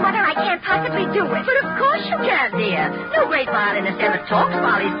 Mother, I can't possibly do it. But of course you can, dear. No great violinist ever talks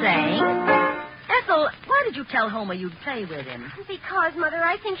while he's playing. Ethel, why did you tell Homer you'd play with him? Because, Mother,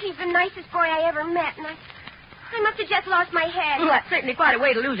 I think he's the nicest boy I ever met, and I must have just lost my head. Well, that's certainly quite a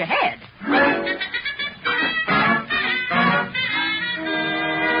way to lose your head.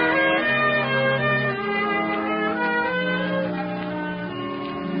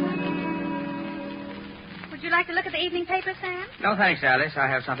 Would you like to look at the evening paper, Sam? No, thanks, Alice. I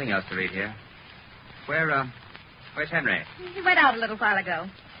have something else to read here. Where's Henry? He went out a little while ago.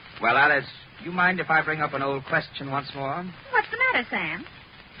 Well, Alice, you mind if I bring up an old question once more? What's the matter, Sam?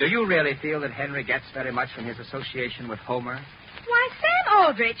 Do you really feel that Henry gets very much from his association with Homer? Why, Sam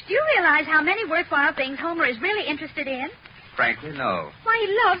Aldrich, do you realize how many worthwhile things Homer is really interested in? Frankly, no. Why, he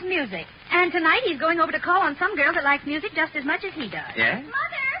loves music. And tonight he's going over to call on some girl that likes music just as much as he does. Yes?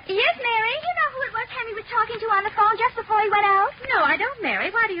 Mother! Yes, Mary? You know who it was Henry was talking to on the phone just before he went out? No, I don't,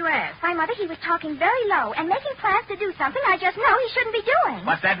 Mary. Why do you ask? Why, Mother, he was talking very low and making plans to do something I just know he shouldn't be doing.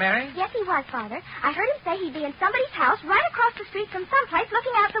 What's that, Mary? Yes, he was, Father. I heard him say he'd be in somebody's house right across the street from someplace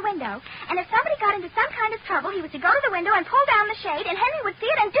looking out the window. And if somebody got into some kind of trouble, he was to go to the window and pull down the shade, and Henry would see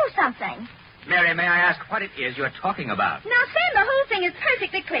it and do something. Mary, may I ask what it is you're talking about? Now, Sam, the whole thing is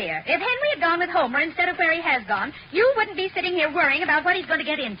perfectly clear. If Henry had gone with Homer instead of where he has gone, you wouldn't be sitting here worrying about what he's going to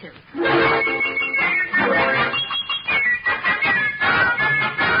get into.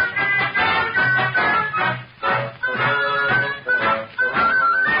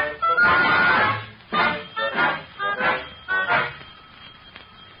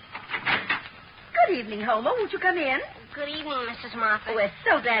 evening, Homer. Won't you come in? Good evening, Mrs. Moffat. Oh, we're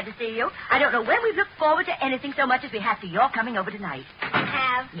so glad to see you. I don't know when we've looked forward to anything so much as we have to your coming over tonight.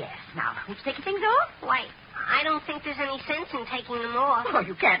 Have? Yes. Now, won't you take your things off? Why, I don't think there's any sense in taking them off. Oh,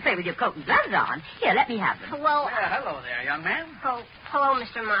 you can't play with your coat and gloves on. Here, let me have them. Well... hello there, young man. Oh, hello,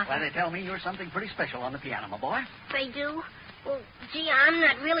 Mr. Moffat. Why, they tell me you're something pretty special on the piano, my boy. They do? Well, gee, I'm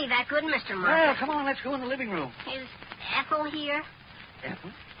not really that good, Mr. Well, Moffat. come on, let's go in the living room. Is Ethel here? Ethel?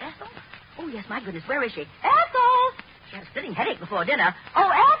 Ethel? Oh, yes, my goodness, where is she? Ethel! She had a sitting headache before dinner.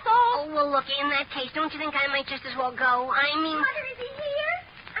 Oh, Ethel! Oh, well, look, in that case, don't you think I might just as well go? I mean... Mother, is he here?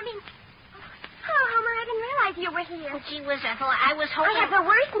 Oh, Homer, I didn't realize you were here. Gee whiz, Ethel, I was hoping... I have the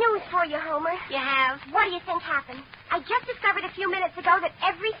worst news for you, Homer. You have? What do you think happened? I just discovered a few minutes ago that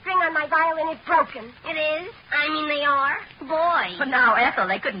every string on my violin is broken. It is? I mean, they are? Boy. But now, Ethel,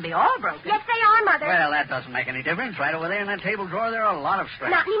 they couldn't be all broken. Yes, they are, Mother. Well, that doesn't make any difference. Right over there in that table drawer, there are a lot of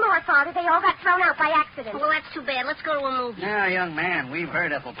strings. Not anymore, Father. They all got thrown out by accident. Well, that's too bad. Let's go to a movie. Now, young man, we've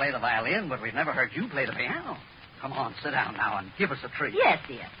heard Ethel play the violin, but we've never heard you play the piano. Come on, sit down now and give us a treat. Yes,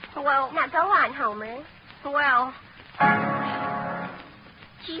 dear. Well... Now, go on, Homer. Well...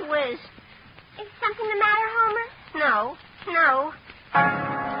 Gee whiz. Is something the matter, Homer? No. Well,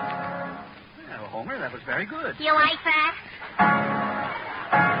 Homer, that was very good. You like that?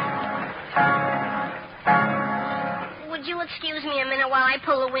 Would you excuse me a minute while I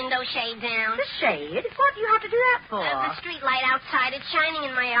pull the window shade down? The shade? What do you have to do that for? The street light outside. It's shining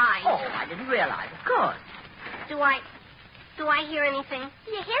in my eyes. Oh, I didn't realize. Of course. Do I hear anything?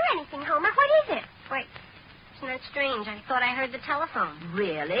 Do you hear anything, Homer? What is it? Wait. Isn't that strange? I thought I heard the telephone.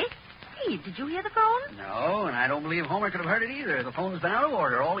 Really? Steve, did you hear the phone? No, and I don't believe Homer could have heard it either. The phone's been out of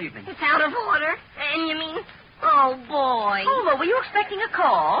order all evening. It's out of order? And you mean... Oh, boy. Homer, were you expecting a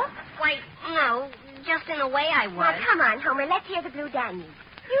call? Why, no. Just in a way I was. Now, come on, Homer. Let's hear the Blue Danube.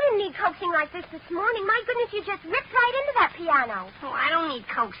 You didn't need coaxing like this morning. My goodness, you just ripped right into that piano. Oh, I don't need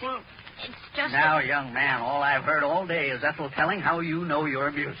coaxing. It's just... Now, young man, all I've heard all day is Ethel telling how you know your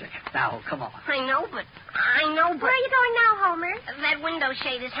music. Now, come on. I know, but... Where are you going now, Homer? That window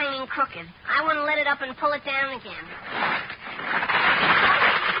shade is hanging crooked. I want to let it up and pull it down again.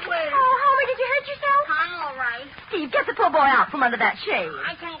 Oh, Homer, did you hurt yourself? I'm all right. Steve, get the poor boy out from under that shade.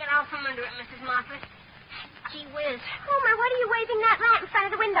 I can't get out from under it, Mrs. Moffat. Gee whiz. Homer, what are you waving that lamp in front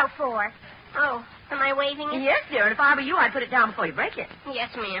of the window for? Oh, am I waving it? Yes, dear, and if I were you, I'd put it down before you break it.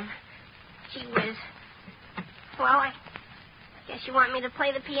 Yes, ma'am. Gee whiz. Well, I guess you want me to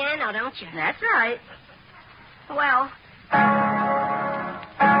play the piano, don't you? That's right. Well...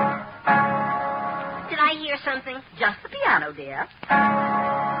 Did I hear something? Just the piano, dear.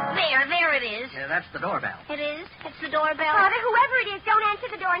 There it is. Yeah, that's the doorbell. It is? It's the doorbell? Father, whoever it is, don't answer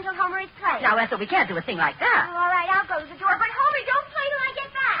the door until Homer is playing. Now, Ethel, we can't do a thing like that. All right, I'll go to the door. But, Homer, don't play till I get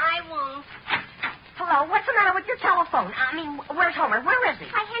back. I won't. Hello, what's the matter with your telephone? I mean, where's Homer? Where is he?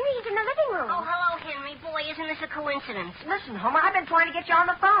 Why, Henry, he's in the living room. Oh, hello, Henry. Boy, isn't this a coincidence? Listen, Homer, I've been trying to get you on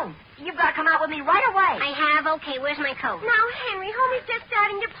the phone. You've got to come out with me right away. I have? Okay, where's my coat? Now, Henry, Homer's just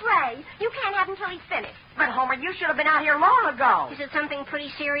starting to play. You can't have him till he's finished. But, Homer, you should have been out here long ago. Is it something pretty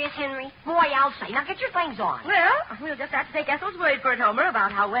serious, Henry? Boy, I'll say. Now, get your things on. Well, we'll just have to take Ethel's word for it, Homer,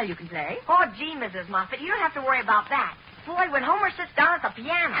 about how well you can play. Oh, gee, Mrs. Moffat, you don't have to worry about that. Boy, when Homer sits down at the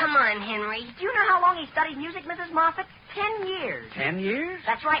piano... Come on, Henry. Do you know how long he studied music, Mrs. Moffat? 10 years. 10 years?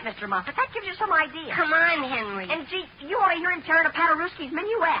 That's right, Mr. Moffat. That gives you some idea. Come on, Henry. And, gee, you ought to hear him tearing a Paderewski's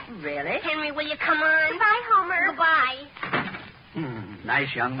minuet. Really? Henry, will you come on? Goodbye, Homer. Goodbye. Nice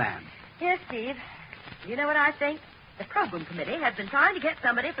young man. Yes, Steve. You know what I think? The program committee has been trying to get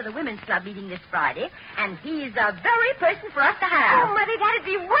somebody for the women's club meeting this Friday, and he's the very person for us to have. Oh, Mother, that'd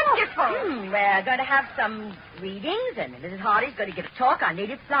be wonderful. We're going to have some readings, and Mrs. Hardy's going to give a talk on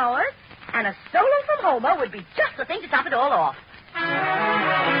native flowers, and a solo from Homer would be just the thing to top it all off.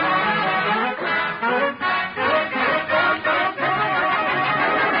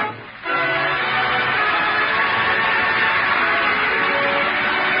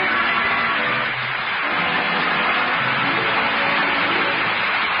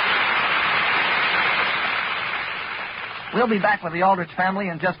 We'll be back with the Aldrich family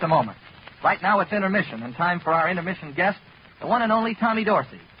in just a moment. Right now it's intermission, and time for our intermission guest, the one and only Tommy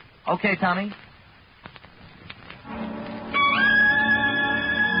Dorsey. Okay, Tommy?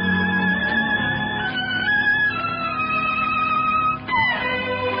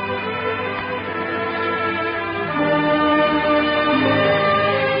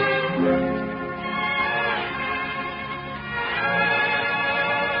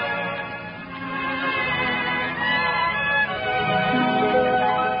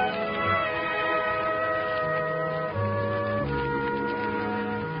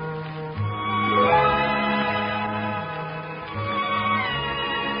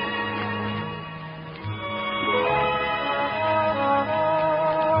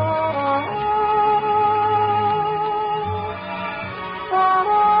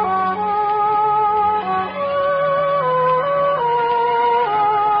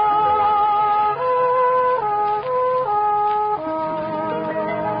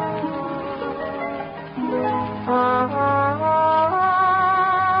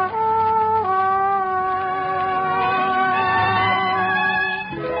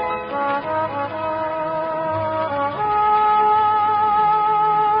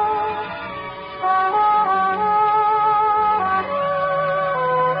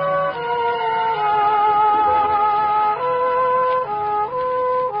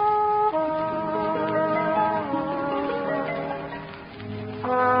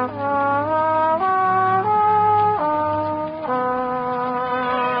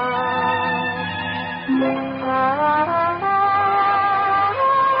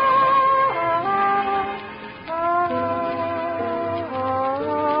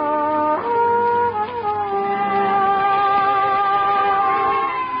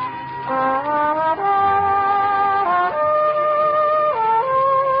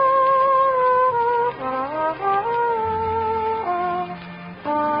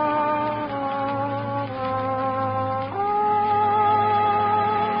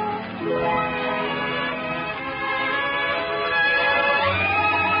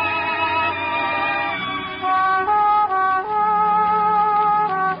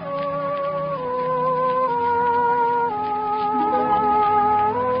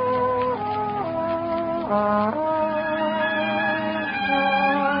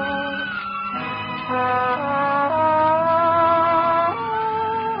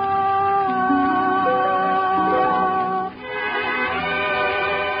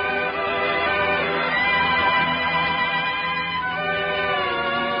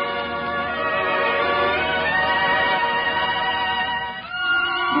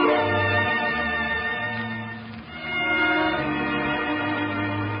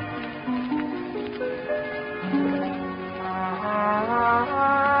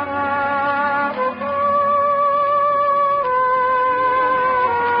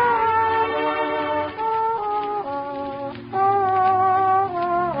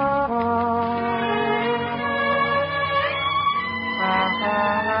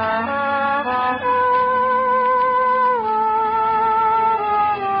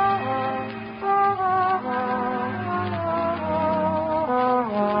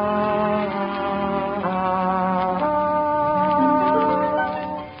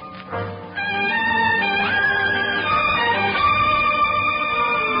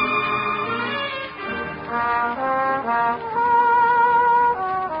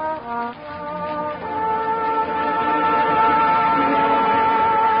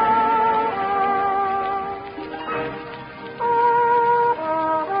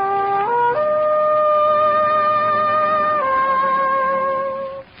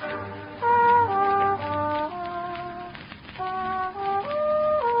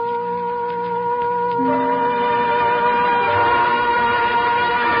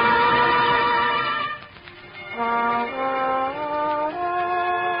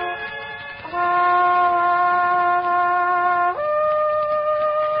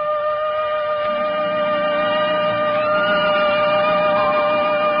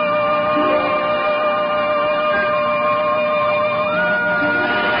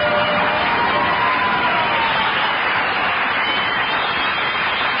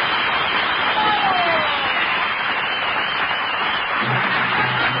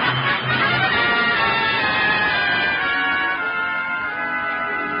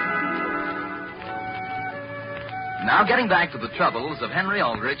 Now, getting back to the troubles of Henry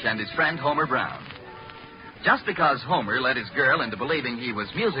Aldrich and his friend Homer Brown. Just because Homer led his girl into believing he was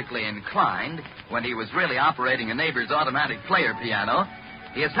musically inclined when he was really operating a neighbor's automatic player piano,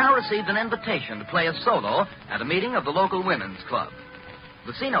 he has now received an invitation to play a solo at a meeting of the local women's club.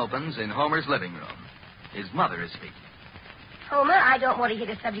 The scene opens in Homer's living room. His mother is speaking. Homer, I don't want to hear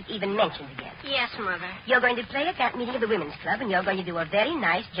the subject even mentioned again. Yes, Mother. You're going to play at that meeting of the women's club, and you're going to do a very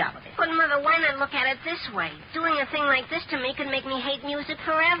nice job of it. But, Mother, why not look at it this way? Doing a thing like this to me could make me hate music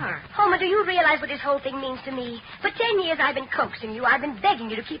forever. Homer, do you realize what this whole thing means to me? For 10 years, I've been coaxing you. I've been begging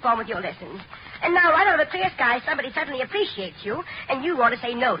you to keep on with your lessons. And now, right out of the clear sky, somebody suddenly appreciates you, and you want to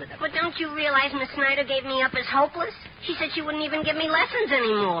say no to them. But don't you realize Miss Snyder gave me up as hopeless? She said she wouldn't even give me lessons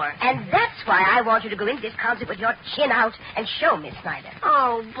anymore. And that's why I want you to go into this concert with your chin out and show Miss Snyder.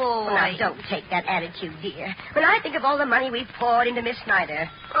 Oh, boy. Well, now, don't take that attitude, dear. When I think of all the money we've poured into Miss Snyder.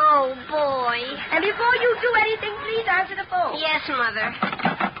 Oh, boy. And before you do anything, please answer the phone. Yes, Mother.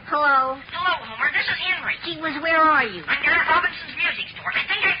 Hello? Hello, Homer. This is Henry. Gee whiz, where are you? I'm down at Robinson's Music Store. I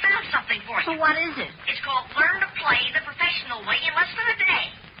think I found something for you. What is it? It's called Learn to Play the Professional Way in less than a day.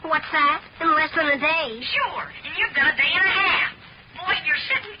 What's that? In less than a day? Sure. And you've got a day and a half. Boy, you're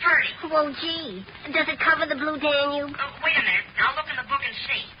sitting pretty. Well, gee. Does it cover the Blue Danube? Wait a minute. I'll look in the book and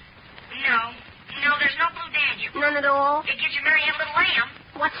see. No, there's no Blue Danube. None at all? It gives you Mary Had a Little Lamb.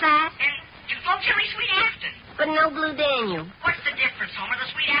 What's that? And you float Jimmy Sweet Afton. But no Blue Danube. What's the difference, Homer? The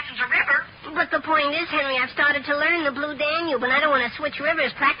Sweet Afton's a river. But the point is, Henry, I've started to learn the Blue Danube, and I don't want to switch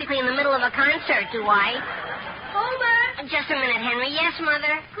rivers practically in the middle of a concert, do I? Homer! Just a minute, Henry. Yes,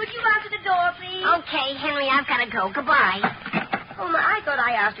 Mother? Could you answer the door, please? Okay, Henry, I've got to go. Goodbye. Homer, I thought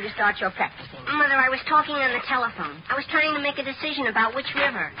I asked you to start your practicing. Mother, I was talking on the telephone. I was trying to make a decision about which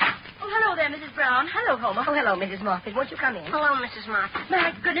river. Oh, hello there, Mrs. Brown. Hello, Homer. Oh, hello, Mrs. Moffat. Won't you come in? Hello, Mrs. Moffat.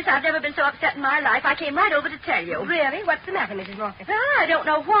 My goodness, I've never been so upset in my life. I came right over to tell you. Really? What's the matter, Mrs. Moffat? Well, I don't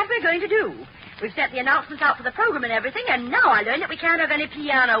know what we're going to do. We've sent the announcements out for the program and everything, and now I learn that we can't have any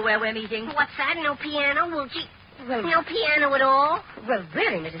piano where we're meeting. What's that? No piano? Well, gee, well, no piano at all? Well,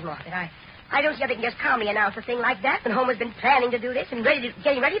 really, Mrs. Moffat, I don't see how they can just calmly announce a thing like that when Homer's been planning to do this and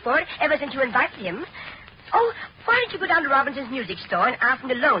getting ready for it ever since you invited him. Oh, why don't you go down to Robinson's Music Store and ask them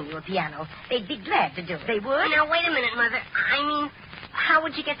to loan you a piano? They'd be glad to do it. They would? Now, wait a minute, Mother. I mean, how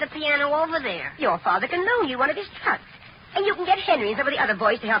would you get the piano over there? Your father can loan you one of his trucks. And you can get Henry and some of the other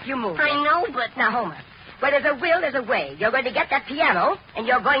boys to help you move. I know, but... Now, Homer, where there's a will, there's a way. You're going to get that piano, and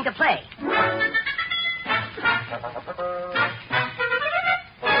you're going to play.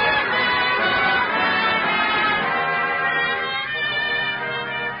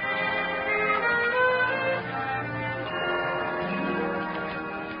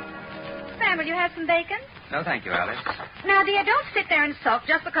 some bacon? No, thank you, Alice. Now, dear, don't sit there and sulk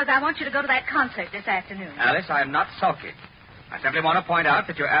just because I want you to go to that concert this afternoon. Alice, I am not sulking. I simply want to point out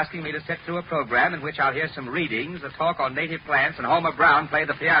that you're asking me to sit through a program in which I'll hear some readings, a talk on native plants, and Homer Brown play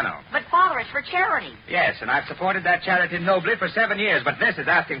the piano. But, Father, it's for charity. Yes, and I've supported that charity nobly for 7 years, but this is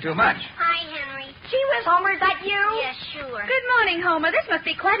asking too much. Hi, Henry. Gee whiz, Homer, is that you? Yes, sure. Good morning, Homer. This must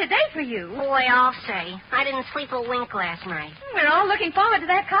be quite a day for you. Boy, I'll say. I didn't sleep a wink last night. We're all looking forward to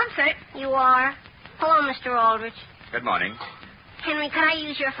that concert. You are? Hello, Mr. Aldrich. Good morning. Henry, could I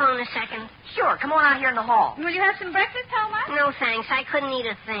use your phone a second? Sure, come on out here in the hall. Will you have some breakfast, Homer? No, thanks. I couldn't eat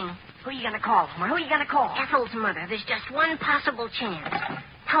a thing. Who are you going to call, Homer? Who are you going to call? Ethel's mother. There's just one possible chance.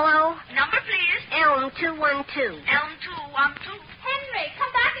 Hello? Number, please. Elm 212. Elm 212. Henry, come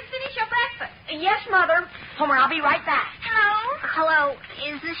back and finish your breakfast. Yes, Mother. Homer, I'll be right back. Hello? Hello.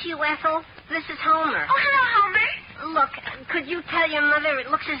 Is this you, Ethel? This is Homer. Oh, hello, Homer. Look, could you tell your mother it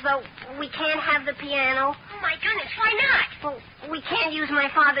looks as though we can't have the piano? Oh, my goodness, why not? Well, we can't use my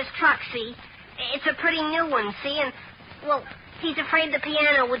father's truck, see? It's a pretty new one, see? And, well, he's afraid the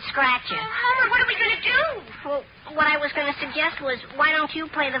piano would scratch it. Oh, Homer, what are we going to do? Well, what I was going to suggest was, why don't you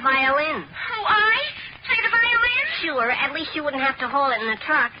play the violin? Oh, I? Play the violin? Sure, at least you wouldn't have to haul it in the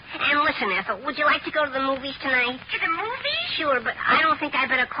truck. And listen, Ethel, would you like to go to the movies tonight? To the movies? Sure, but I don't think I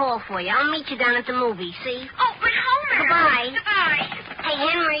better call for you. I'll meet you down at the movies, see? Oh, but Homer. Goodbye. Goodbye. Hey,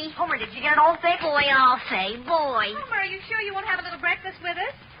 Henry. Homer, did you get it all fixed? Boy, I'll say. Boy. Homer, are you sure you won't have a little breakfast with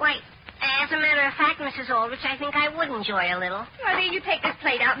us? Wait. As a matter of fact, Mrs. Aldrich, I think I would enjoy a little. Well, dear, you take this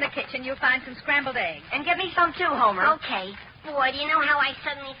plate out in the kitchen. You'll find some scrambled eggs. And give me some, too, Homer. Okay. Boy, do you know how I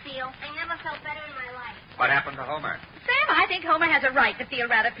suddenly feel? I never felt better in my life. What happened to Homer? Sam, I think Homer has a right to feel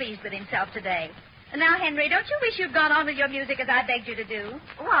rather pleased with himself today. Now, Henry, don't you wish you'd gone on with your music as I begged you to do?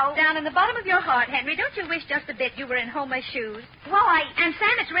 Well, down in the bottom of your heart, Henry, don't you wish just a bit you were in Homer's shoes? Well, And,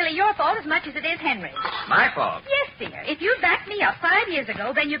 Sam, it's really your fault as much as it is Henry's. My fault? Yes, dear. If you'd backed me up 5 years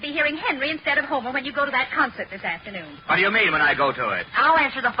ago, then you'd be hearing Henry instead of Homer when you go to that concert this afternoon. What do you mean when I go to it? I'll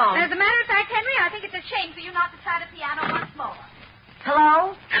answer the phone. As a matter of fact, Henry, I think it's a shame for you not to try the piano once more.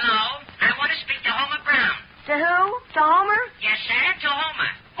 Hello? Hello? I want to speak to Homer Brown. To who? To Homer? Yes, sir, to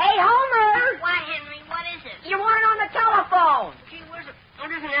Homer. Hey, Homer! Why, Henry? What is it? You weren't on the telephone. Gee, it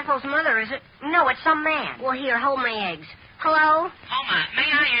isn't Ethel's mother, is it? No, it's some man. Well, here, hold my eggs. Hello? Homer, may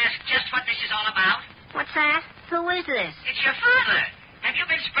I ask just what this is all about? What's that? Who is this? It's your father. Have you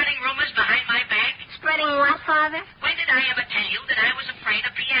been spreading rumors behind my back? Spreading what, Father? When did I ever tell you that I was afraid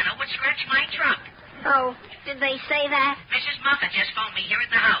a piano would scratch my truck? Oh, did they say that? Mrs. Moffat just phoned me here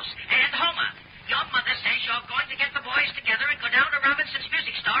at the house. And, Homer, your mother says you're going to get the boys together and go down to Robinson's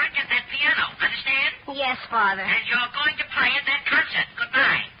music store and get that piano. Understand? Yes, Father. And you're going to play at that concert.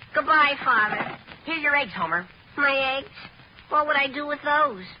 Goodbye. Goodbye, Father. Here are your eggs, Homer. My eggs? What would I do with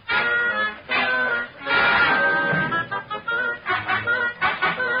those?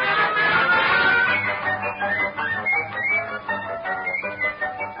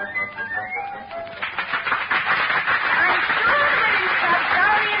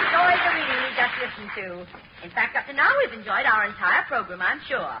 To. In fact, up to now, we've enjoyed our entire program, I'm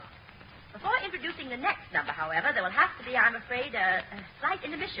sure. Before introducing the next number, however, there will have to be, I'm afraid, a slight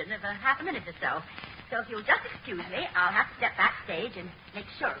intermission of half a minute or so. So if you'll just excuse me, I'll have to step backstage and make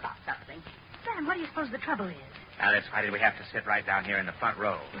sure about something. Sam, what do you suppose the trouble is? Alice, why did we have to sit right down here in the front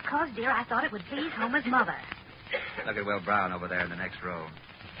row? Because, dear, I thought it would please Homer's mother. Look at Will Brown over there in the next row.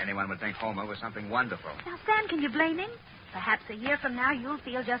 Anyone would think Homer was something wonderful. Now, Sam, can you blame him? Perhaps a year from now you'll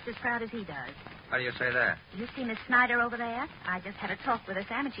feel just as proud as he does. How do you say that? You see Miss Snyder over there? I just had a talk with her,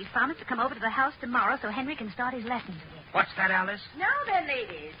 Sam, and she's promised to come over to the house tomorrow so Henry can start his lessons again. What's that, Alice? Now then,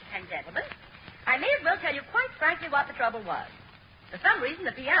 ladies and gentlemen, I may as well tell you quite frankly what the trouble was. For some reason,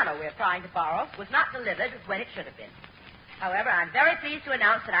 the piano we're trying to borrow was not delivered when it should have been. However, I'm very pleased to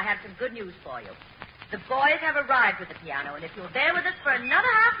announce that I have some good news for you. The boys have arrived with the piano, and if you'll bear with us for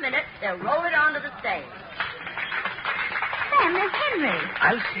another half minute, they'll roll it onto the stage. Sam, there's Henry.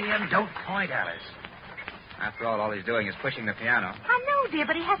 I'll see him. Don't point, Alice. After all he's doing is pushing the piano. I know, dear,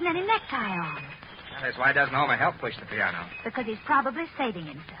 but he hasn't any necktie on. Alice, why doesn't Homer help push the piano? Because he's probably saving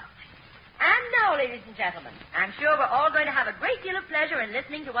himself. And now, ladies and gentlemen, I'm sure we're all going to have a great deal of pleasure in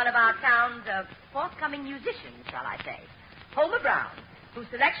listening to one of our town's forthcoming musicians, shall I say, Homer Brown, whose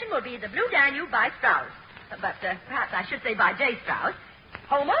selection will be the Blue Danube by Strauss. But perhaps I should say by J. Strauss.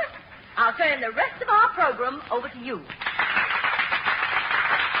 Homer, I'll turn the rest of our program over to you.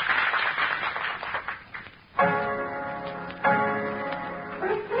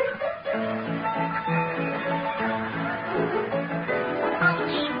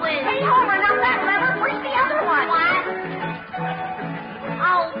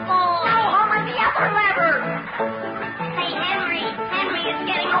 Oh, boy. No, Homer, the other ever. Hey, Henry. Henry is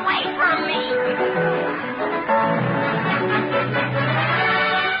getting away from me.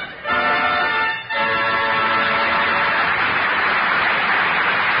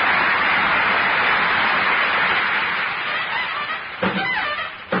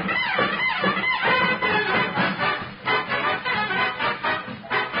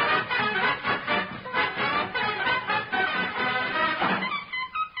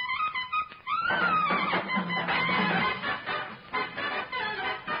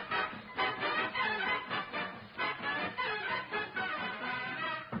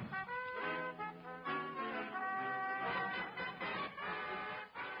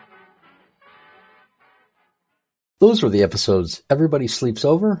 Those were the episodes Everybody Sleeps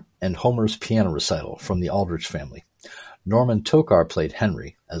Over and Homer's Piano Recital from the Aldrich Family. Norman Tokar played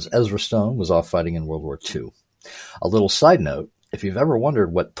Henry, as Ezra Stone was off fighting in World War II. A little side note, if you've ever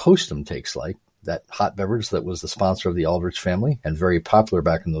wondered what Postum takes like, that hot beverage that was the sponsor of the Aldrich Family and very popular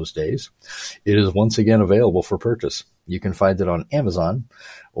back in those days, it is once again available for purchase. You can find it on Amazon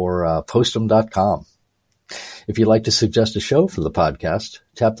or Postum.com. If you'd like to suggest a show for the podcast,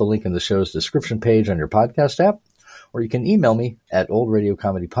 tap the link in the show's description page on your podcast app, or you can email me at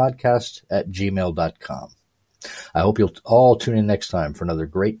oldradiocomedypodcast@gmail.com. I hope you'll all tune in next time for another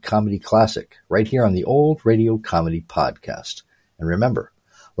great comedy classic right here on the Old Radio Comedy Podcast. And remember,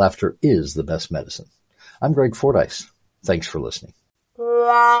 laughter is the best medicine. I'm Greg Fordyce. Thanks for listening.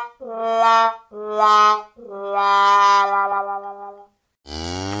 La la la la la la la la.